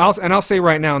 Yeah, I'll say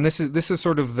right now, and this is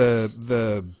sort of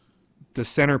the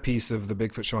centerpiece of the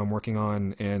Bigfoot show I'm working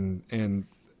on, and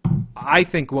I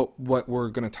think what we're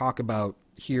going to talk about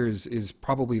here is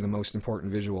probably the most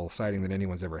important visual sighting that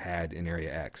anyone's ever had in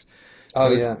Area X. So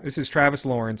this is Travis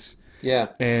Lawrence. Yeah.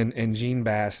 And Gene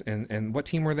Bass, and what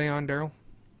team were they on, Daryl?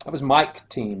 That was Mike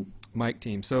team.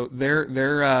 So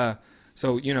they're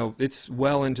so it's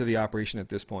well into the operation at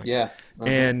this point. Yeah.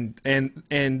 And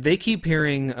they keep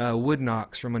hearing wood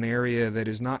knocks from an area that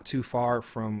is not too far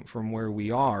from where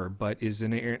we are, but is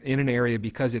in an area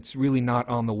because it's really not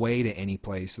on the way to any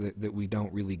place that we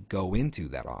don't really go into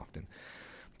that often.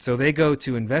 So they go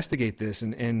to investigate this,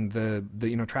 and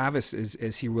the Travis,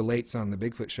 as he relates on the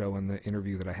Bigfoot show in the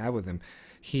interview that I have with him,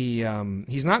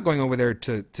 he's not going over there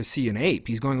to see an ape.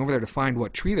 He's going over there to find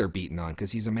what tree they're beating on,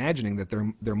 because he's imagining that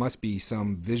there must be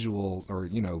some visual or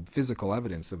physical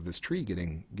evidence of this tree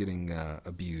getting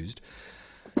abused.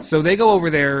 So they go over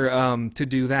there to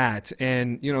do that,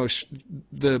 and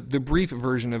the brief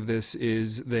version of this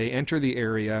is they enter the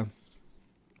area.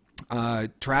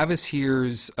 Travis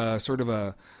hears sort of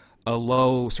a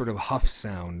low sort of huff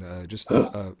sound,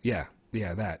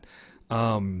 that.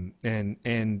 And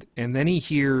then he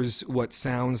hears what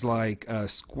sounds like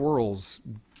squirrels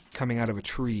coming out of a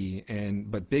tree,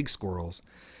 but big squirrels.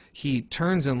 He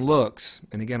turns and looks,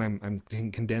 and again, I'm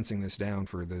condensing this down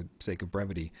for the sake of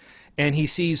brevity, and he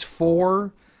sees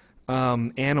four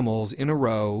animals in a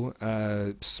row,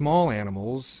 small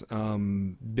animals,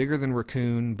 bigger than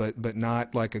raccoon, but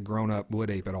not like a grown-up wood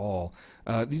ape at all.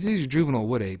 These are juvenile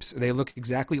wood apes. They look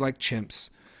exactly like chimps.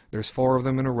 There's four of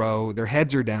them in a row. Their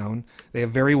heads are down. They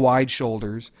have very wide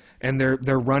shoulders, and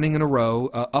they're running in a row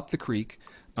up the creek.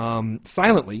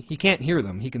 Silently. He can't hear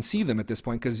them. He can see them at this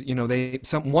point because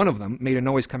one of them made a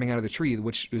noise coming out of the tree,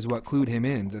 which is what clued him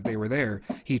in that they were there.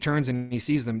 He turns and he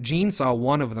sees them. Gene saw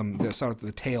one of them, saw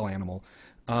the tail animal,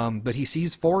 but he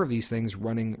sees four of these things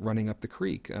running up the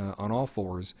creek on all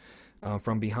fours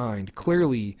from behind.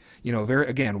 Clearly, very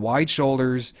again wide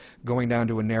shoulders going down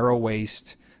to a narrow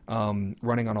waist,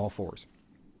 running on all fours.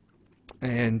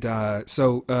 And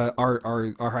so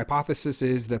our hypothesis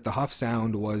is that the huff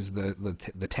sound was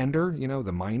the tender,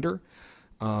 the minder,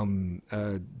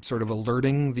 sort of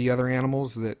alerting the other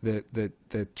animals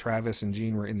that Travis and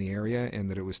Gene were in the area and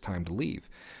that it was time to leave.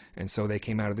 And so they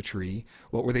came out of the tree.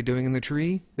 What were they doing in the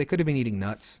tree? They could have been eating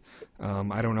nuts.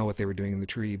 I don't know what they were doing in the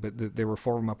tree, but there were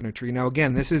four of them up in a tree. Now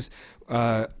again, this is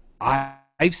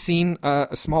I've seen a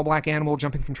small black animal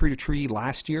jumping from tree to tree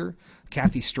last year.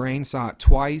 Kathy Strain saw it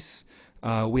twice.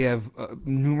 We have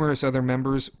numerous other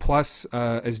members. Plus,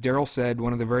 as Daryl said,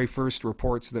 one of the very first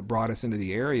reports that brought us into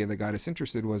the area that got us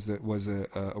interested was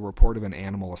a report of an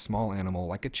animal, a small animal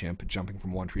like a chimp, jumping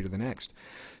from one tree to the next.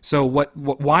 So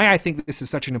why I think this is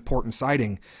such an important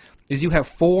sighting is you have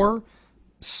four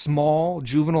small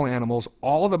juvenile animals,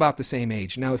 all of about the same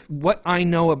age. Now, what I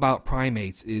know about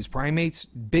primates is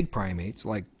big primates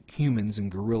like humans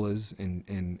and gorillas and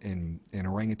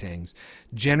orangutans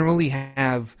generally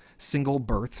have single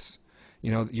births.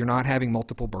 You're not having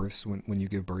multiple births when you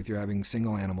give birth. You're having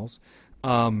single animals.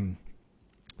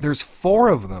 There's four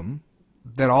of them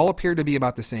that all appear to be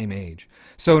about the same age.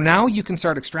 So now you can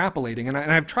start extrapolating, and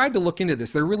I've tried to look into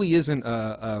this. There really isn't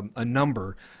a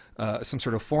number, some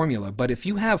sort of formula, but if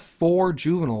you have four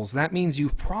juveniles, that means you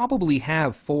probably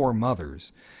have four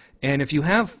mothers. And if you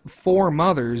have four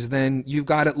mothers, then you've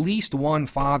got at least one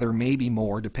father, maybe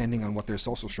more, depending on what their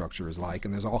social structure is like.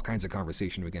 And there's all kinds of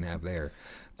conversation we can have there.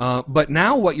 But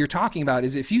now what you're talking about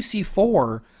is if you see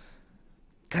four,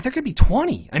 God, there could be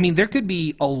 20. I mean, there could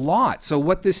be a lot. So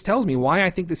what this tells me, why I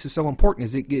think this is so important,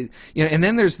 is and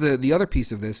then there's the other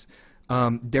piece of this.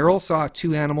 Daryl saw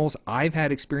two animals. I've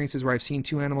had experiences where I've seen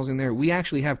two animals in there. We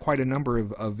actually have quite a number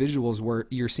of visuals where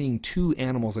you're seeing two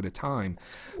animals at a time.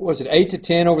 Was it 8 to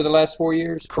 10 over the last 4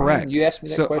 years? Correct. You asked me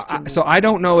that question. So I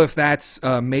don't know if that's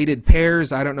mated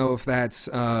pairs. I don't know if that's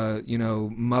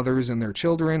mothers and their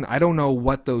children. I don't know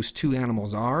what those two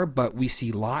animals are, but we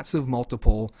see lots of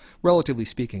multiple, relatively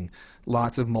speaking,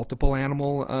 lots of multiple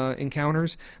animal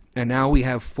encounters. And now we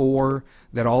have four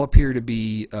that all appear to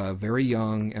be very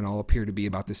young and all appear to be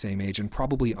about the same age and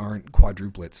probably aren't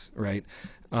quadruplets, right?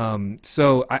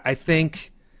 So I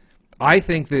think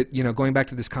that, going back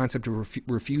to this concept of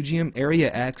refugium,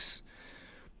 Area X,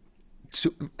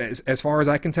 as far as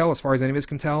I can tell, as far as any of us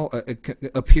can tell,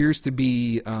 appears to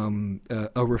be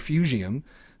a refugium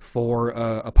for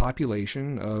a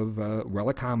population of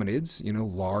relic hominids,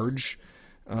 large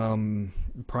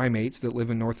primates that live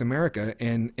in North America,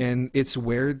 and it's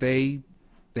where they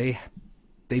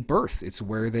birth. It's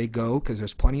where they go because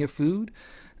there's plenty of food,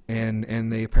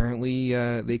 and they apparently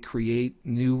they create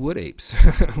new wood apes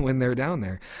when they're down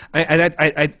there.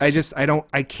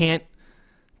 I can't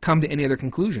come to any other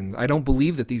conclusion. I don't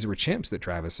believe that these were chimps that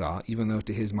Travis saw, even though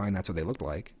to his mind that's what they looked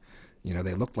like.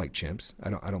 They looked like chimps.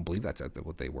 I don't believe that's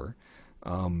what they were.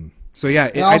 So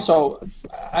yeah. And also,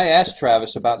 I asked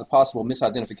Travis about the possible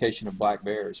misidentification of black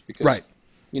bears because, right.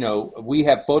 We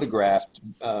have photographed,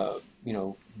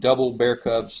 double bear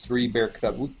cubs, 3 bear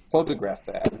cubs. We photographed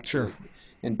that. Sure.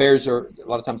 And bears a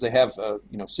lot of times they have,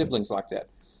 siblings like that.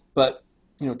 But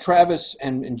Travis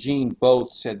and Gene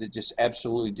both said that just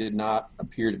absolutely did not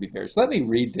appear to be bears. Let me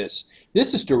read this.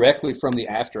 This is directly from the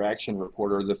after action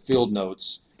report, or the field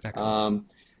notes. Excellent.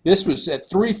 This was at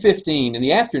 3:15 in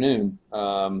the afternoon,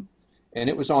 and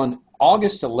it was on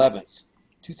August 11th,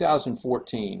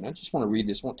 2014. I just want to read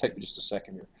this. It won't take me just a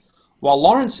second here. While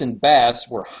Lawrence and Bass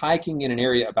were hiking in an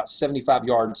area about 75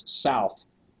 yards south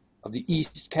of the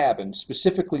east cabin,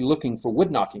 specifically looking for wood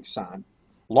knocking sign,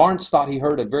 Lawrence thought he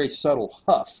heard a very subtle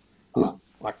huff,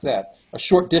 like that, a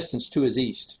short distance to his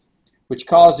east, which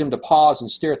caused him to pause and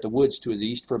stare at the woods to his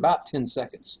east for about 10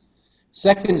 seconds.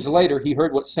 Seconds later, he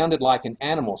heard what sounded like an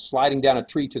animal sliding down a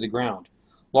tree to the ground.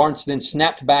 Lawrence then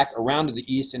snapped back around to the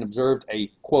east and observed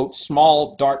a, quote,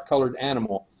 small, dark-colored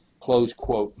animal, close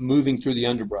quote, moving through the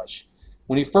underbrush.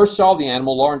 When he first saw the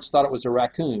animal, Lawrence thought it was a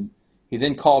raccoon. He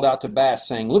then called out to Bass,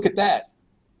 saying, "Look at that."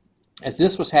 As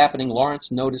this was happening,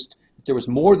 Lawrence noticed that there was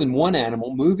more than one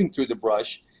animal moving through the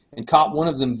brush and caught one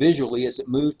of them visually as it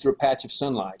moved through a patch of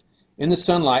sunlight. In the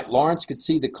sunlight, Lawrence could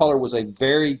see the color was a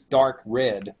very dark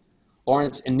red.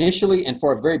 Lawrence initially and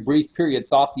for a very brief period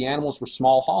thought the animals were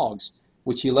small hogs,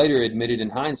 which he later admitted in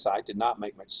hindsight did not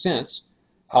make much sense.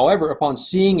 However, upon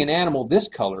seeing an animal this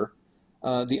color,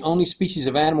 the only species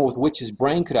of animal with which his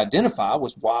brain could identify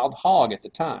was wild hog at the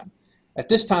time. At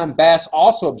this time, Bass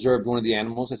also observed one of the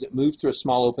animals as it moved through a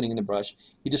small opening in the brush.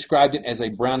 He described it as a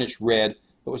brownish red,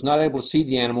 but was not able to see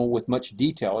the animal with much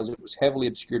detail as it was heavily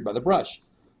obscured by the brush.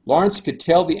 Lawrence could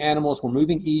tell the animals were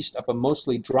moving east up a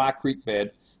mostly dry creek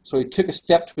bed, so he took a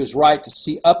step to his right to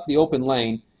see up the open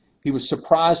lane. He was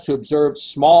surprised to observe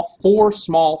 4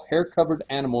 small hair-covered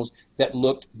animals that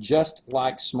looked just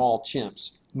like small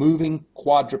chimps, moving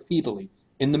quadrupedally,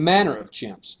 in the manner of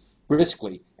chimps,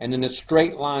 briskly, and in a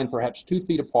straight line perhaps 2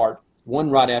 feet apart,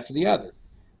 one right after the other.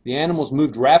 The animals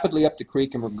moved rapidly up the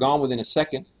creek and were gone within a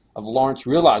second of Lawrence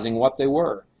realizing what they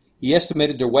were. He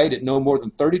estimated their weight at no more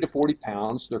than 30 to 40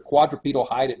 pounds, their quadrupedal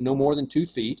height at no more than 2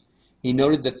 feet. He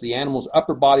noted that the animals'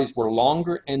 upper bodies were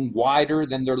longer and wider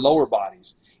than their lower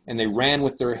bodies, and they ran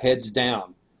with their heads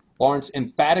down. Lawrence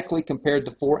emphatically compared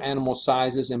the 4 animal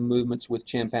sizes and movements with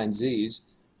chimpanzees.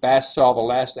 Bass saw the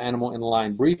last animal in the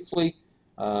line briefly.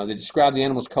 They described the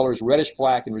animal's color as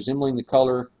reddish-black and resembling the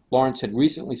color Lawrence had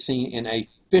recently seen in a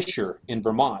fisher in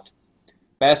Vermont.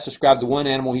 Bass described the one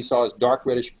animal he saw as dark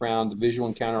reddish-brown. The visual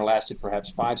encounter lasted perhaps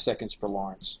 5 seconds for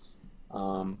Lawrence.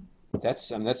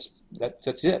 That's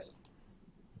it.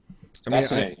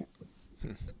 Fascinating.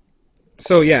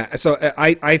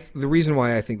 The reason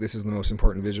why I think this is the most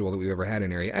important visual that we've ever had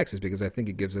in Area X is because I think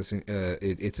it gives us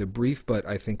it's a brief but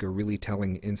I think a really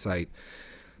telling insight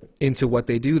into what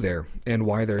they do there and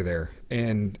why they're there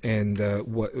and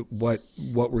what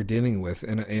we're dealing with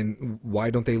and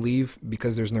why don't they leave?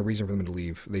 Because there's no reason for them to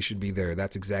leave. They should be there.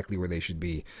 That's exactly where they should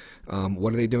be.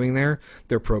 What are they doing there?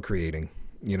 They're procreating.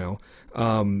 It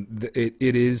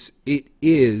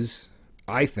is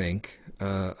I think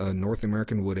a North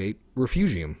American wood ape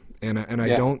refugium, and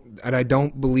I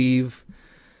don't believe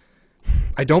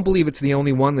it's the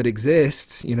only one that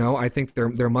exists. I think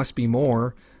there must be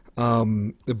more.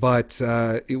 But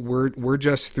we're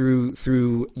just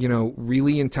through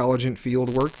really intelligent field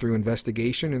work, through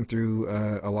investigation, and through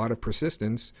a lot of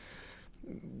persistence.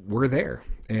 We're there,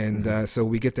 and so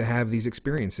we get to have these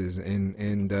experiences,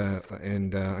 and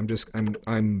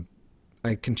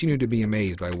I continue to be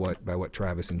amazed by what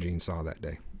Travis and Gene saw that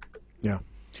day. Yeah.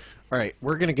 All right,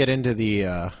 we're gonna get into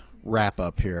the wrap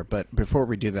up here, but before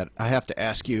we do that, I have to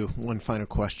ask you one final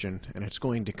question, and it's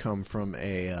going to come from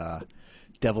a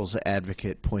devil's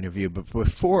advocate point of view. But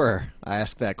before I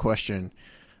ask that question,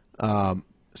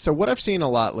 so what I've seen a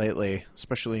lot lately,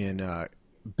 especially in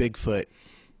Bigfoot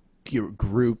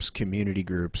groups, community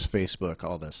groups, Facebook,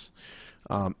 all this,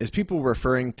 is people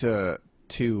referring to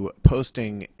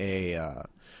posting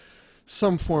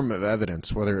some form of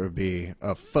evidence, whether it would be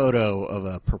a photo of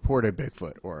a purported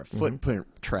Bigfoot or a footprint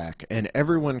track, and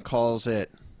everyone calls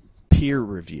it peer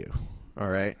review. All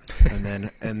right,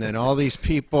 and then all these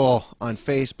people on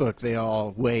Facebook, they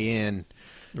all weigh in,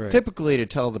 Right. typically to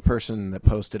tell the person that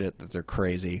posted it that they're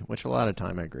crazy, which a lot of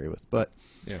time I agree with. But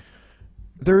Yeah.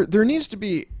 there needs to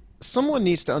be someone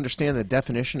needs to understand the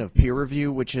definition of peer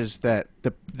review, which is that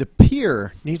the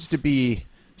peer needs to be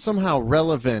somehow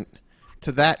relevant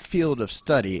to that field of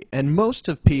study, and most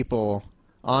of people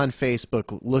on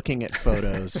Facebook looking at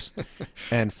photos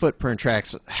and footprint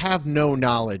tracks have no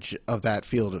knowledge of that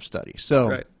field of study.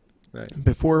 So Right.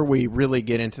 before we really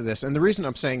get into this, and the reason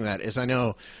I'm saying that is I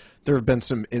know there have been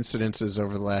some incidences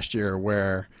over the last year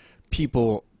where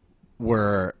people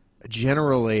were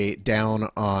generally down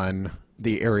on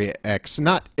the Area X.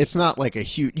 It's not like a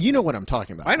huge, you know what I'm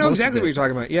talking about. I know exactly what you're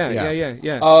talking about.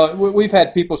 Yeah. We've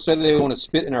had people say they want to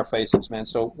spit in our faces, man.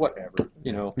 So whatever,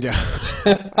 you know. Yeah.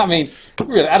 I mean,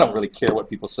 really, I don't really care what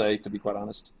people say, to be quite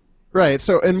honest. Right.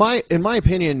 So in my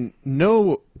opinion,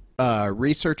 no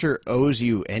researcher owes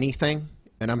you anything,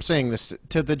 and I'm saying this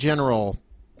to the general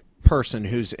person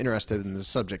who's interested in this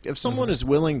subject. If someone is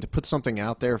willing to put something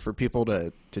out there for people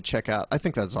to check out, I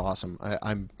think that's awesome.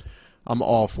 I'm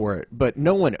all for it. But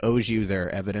no one owes you their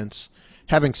evidence.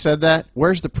 Having said that,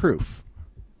 where's the proof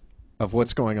of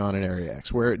what's going on in Area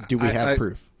X? Where do we have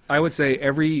proof? I would say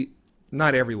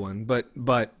not everyone, but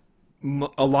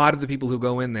a lot of the people who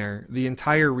go in there, the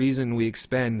entire reason we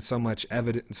expend so much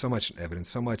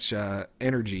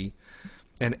energy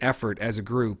and effort as a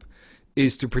group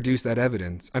is to produce that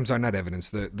evidence. I'm sorry, not evidence,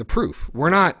 the proof.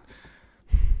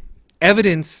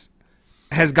 Evidence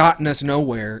has gotten us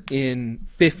nowhere in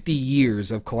 50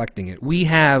 years of collecting it. We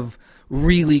have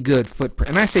really good footprint.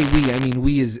 And I say we, I mean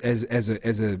we as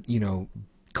a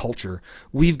culture.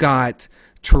 We've got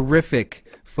terrific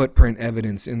footprint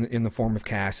evidence in the form of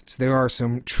casts. There are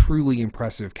some truly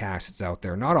impressive casts out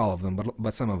there. Not all of them,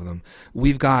 but some of them.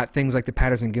 We've got things like the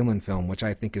Patterson-Gimlin film, which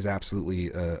I think is absolutely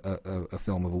a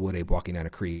film of a wood ape walking down a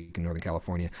creek in Northern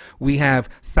California. We have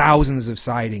thousands of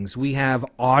sightings. We have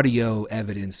audio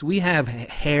evidence. We have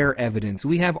hair evidence.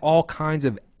 We have all kinds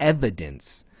of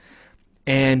evidence.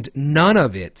 And none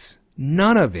of it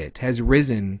has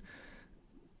risen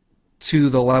to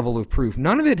the level of proof.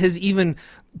 None of it has even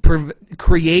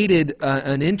created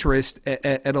an interest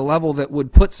at a level that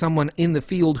would put someone in the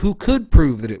field who could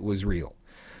prove that it was real.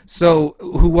 So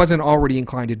who wasn't already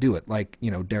inclined to do it, like,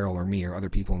 Daryl or me or other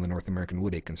people in the North American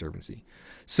Wood Ape Conservancy.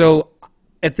 So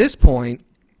at this point,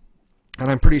 and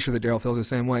I'm pretty sure that Daryl feels the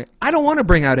same way, I don't want to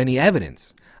bring out any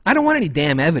evidence. I don't want any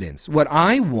damn evidence. What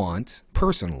I want,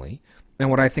 personally, and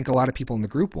what I think a lot of people in the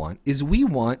group want, is we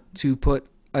want to put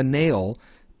a nail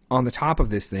on the top of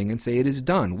this thing and say it is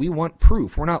done. We want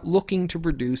proof. We're not looking to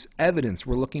produce evidence.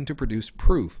 We're looking to produce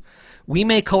proof. We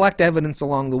may collect evidence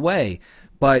along the way,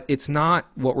 but it's not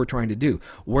what we're trying to do.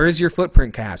 Where's your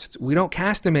footprint casts? We don't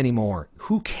cast them anymore.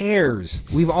 Who cares?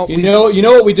 You know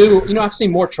what we do? I've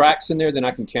seen more tracks in there than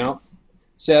I can count,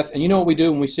 Seth. And you know what we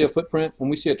do when we see a footprint, when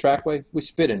we see a trackway? We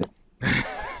spit in it.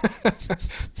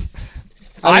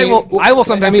 I will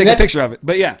sometimes take a picture of it,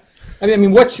 but yeah. So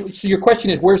your question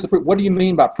is, where's the proof? What do you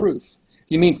mean by proof?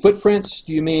 Do you mean footprints?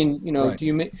 Do you mean, right. do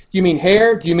you mean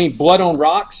hair? Do you mean blood on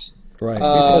rocks? Right. We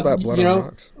call that blood on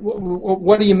rocks.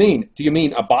 What do you mean? Do you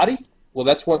mean a body? Well,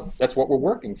 that's what we're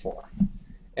working for.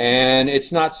 And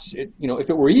it's not, if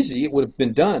it were easy, it would have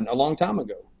been done a long time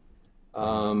ago.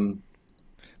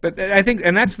 But I think,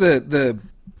 and that's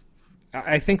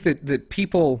I think that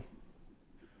people.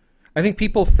 I think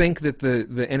people think that the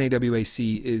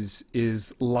NAWAC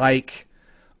is like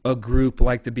a group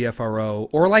like the BFRO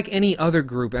or like any other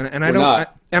group, and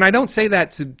I don't say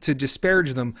that to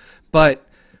disparage them, but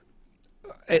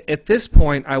at this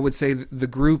point, I would say the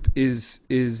group is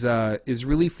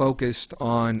really focused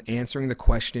on answering the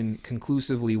question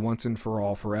conclusively once and for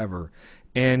all, forever.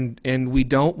 And we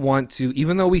don't want to,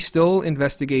 even though we still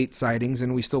investigate sightings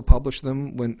and we still publish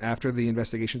them after the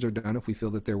investigations are done, if we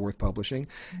feel that they're worth publishing,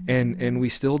 and we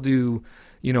still do,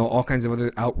 all kinds of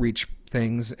other outreach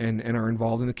things and are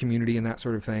involved in the community and that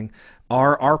sort of thing.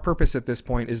 Our purpose at this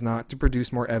point is not to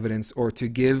produce more evidence or to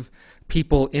give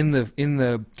people in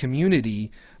the community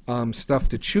stuff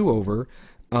to chew over.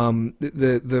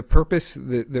 The purpose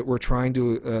that we're trying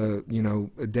to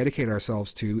dedicate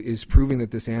ourselves to is proving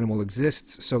that this animal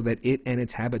exists so that it and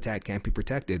its habitat can't be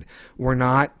protected. We're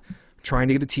not trying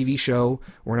to get a TV show.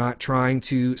 We're not trying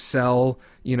to sell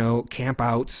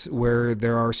campouts where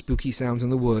there are spooky sounds in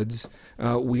the woods.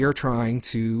 We are trying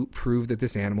to prove that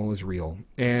this animal is real,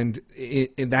 and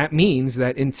that means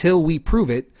that until we prove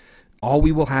it, all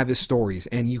we will have is stories,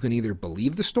 and you can either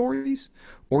believe the stories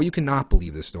or you cannot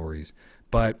believe the stories.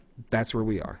 But that's where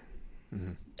we are.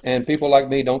 Mm-hmm. and people like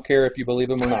me don't care if you believe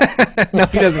them or not. No,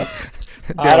 he doesn't.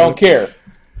 I don't care.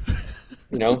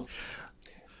 You know.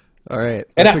 All right.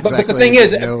 But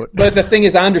the thing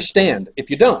is, I understand if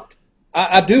you don't.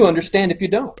 I do understand if you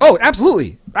don't. Oh,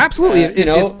 absolutely,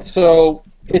 absolutely. So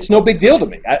it's no big deal to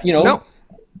me. No.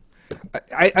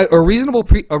 A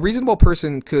reasonable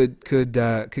person could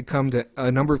come to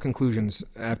a number of conclusions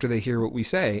after they hear what we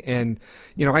say. And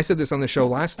I said this on the show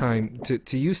last time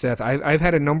to you, Seth. I've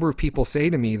had a number of people say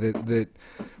to me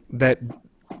that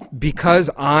because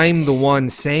I'm the one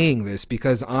saying this,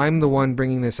 because I'm the one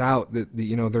bringing this out, that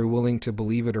they're willing to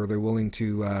believe it, or they're willing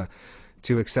to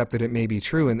accept that it may be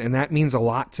true, and that means a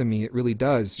lot to me. It really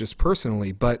does, just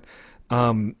personally. But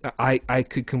I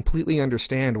could completely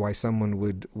understand why someone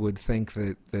would think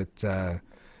that.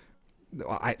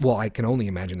 I can only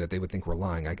imagine that they would think we're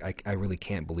lying. I really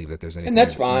can't believe that there's anything. And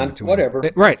that's fine. Whatever.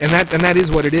 Right, and that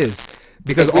is what it is.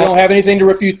 Because we don't have anything to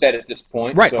refute that at this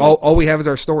point. Right. So. All we have is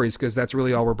our stories, because that's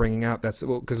really all we're bringing out. That's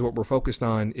because what we're focused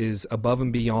on is above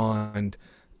and beyond,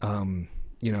 quote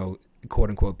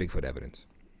unquote Bigfoot evidence.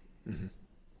 Mm-hmm.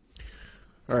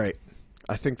 All right.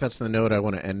 I think that's the note I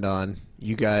want to end on.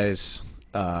 You guys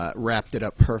wrapped it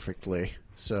up perfectly.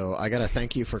 So I got to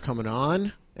thank you for coming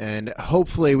on, and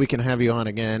hopefully we can have you on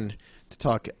again to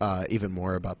talk even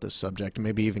more about this subject,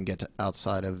 maybe even get to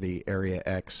outside of the Area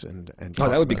X and talk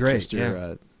that would be about great.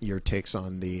 Just your takes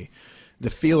on the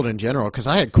field in general, because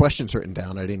I had questions written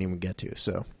down I didn't even get to.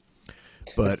 So,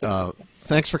 but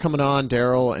thanks for coming on,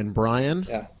 Daryl and Brian.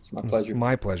 Yeah, it's my pleasure. It's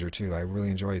my pleasure too. I really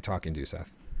enjoy talking to you, Seth.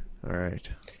 All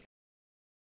right.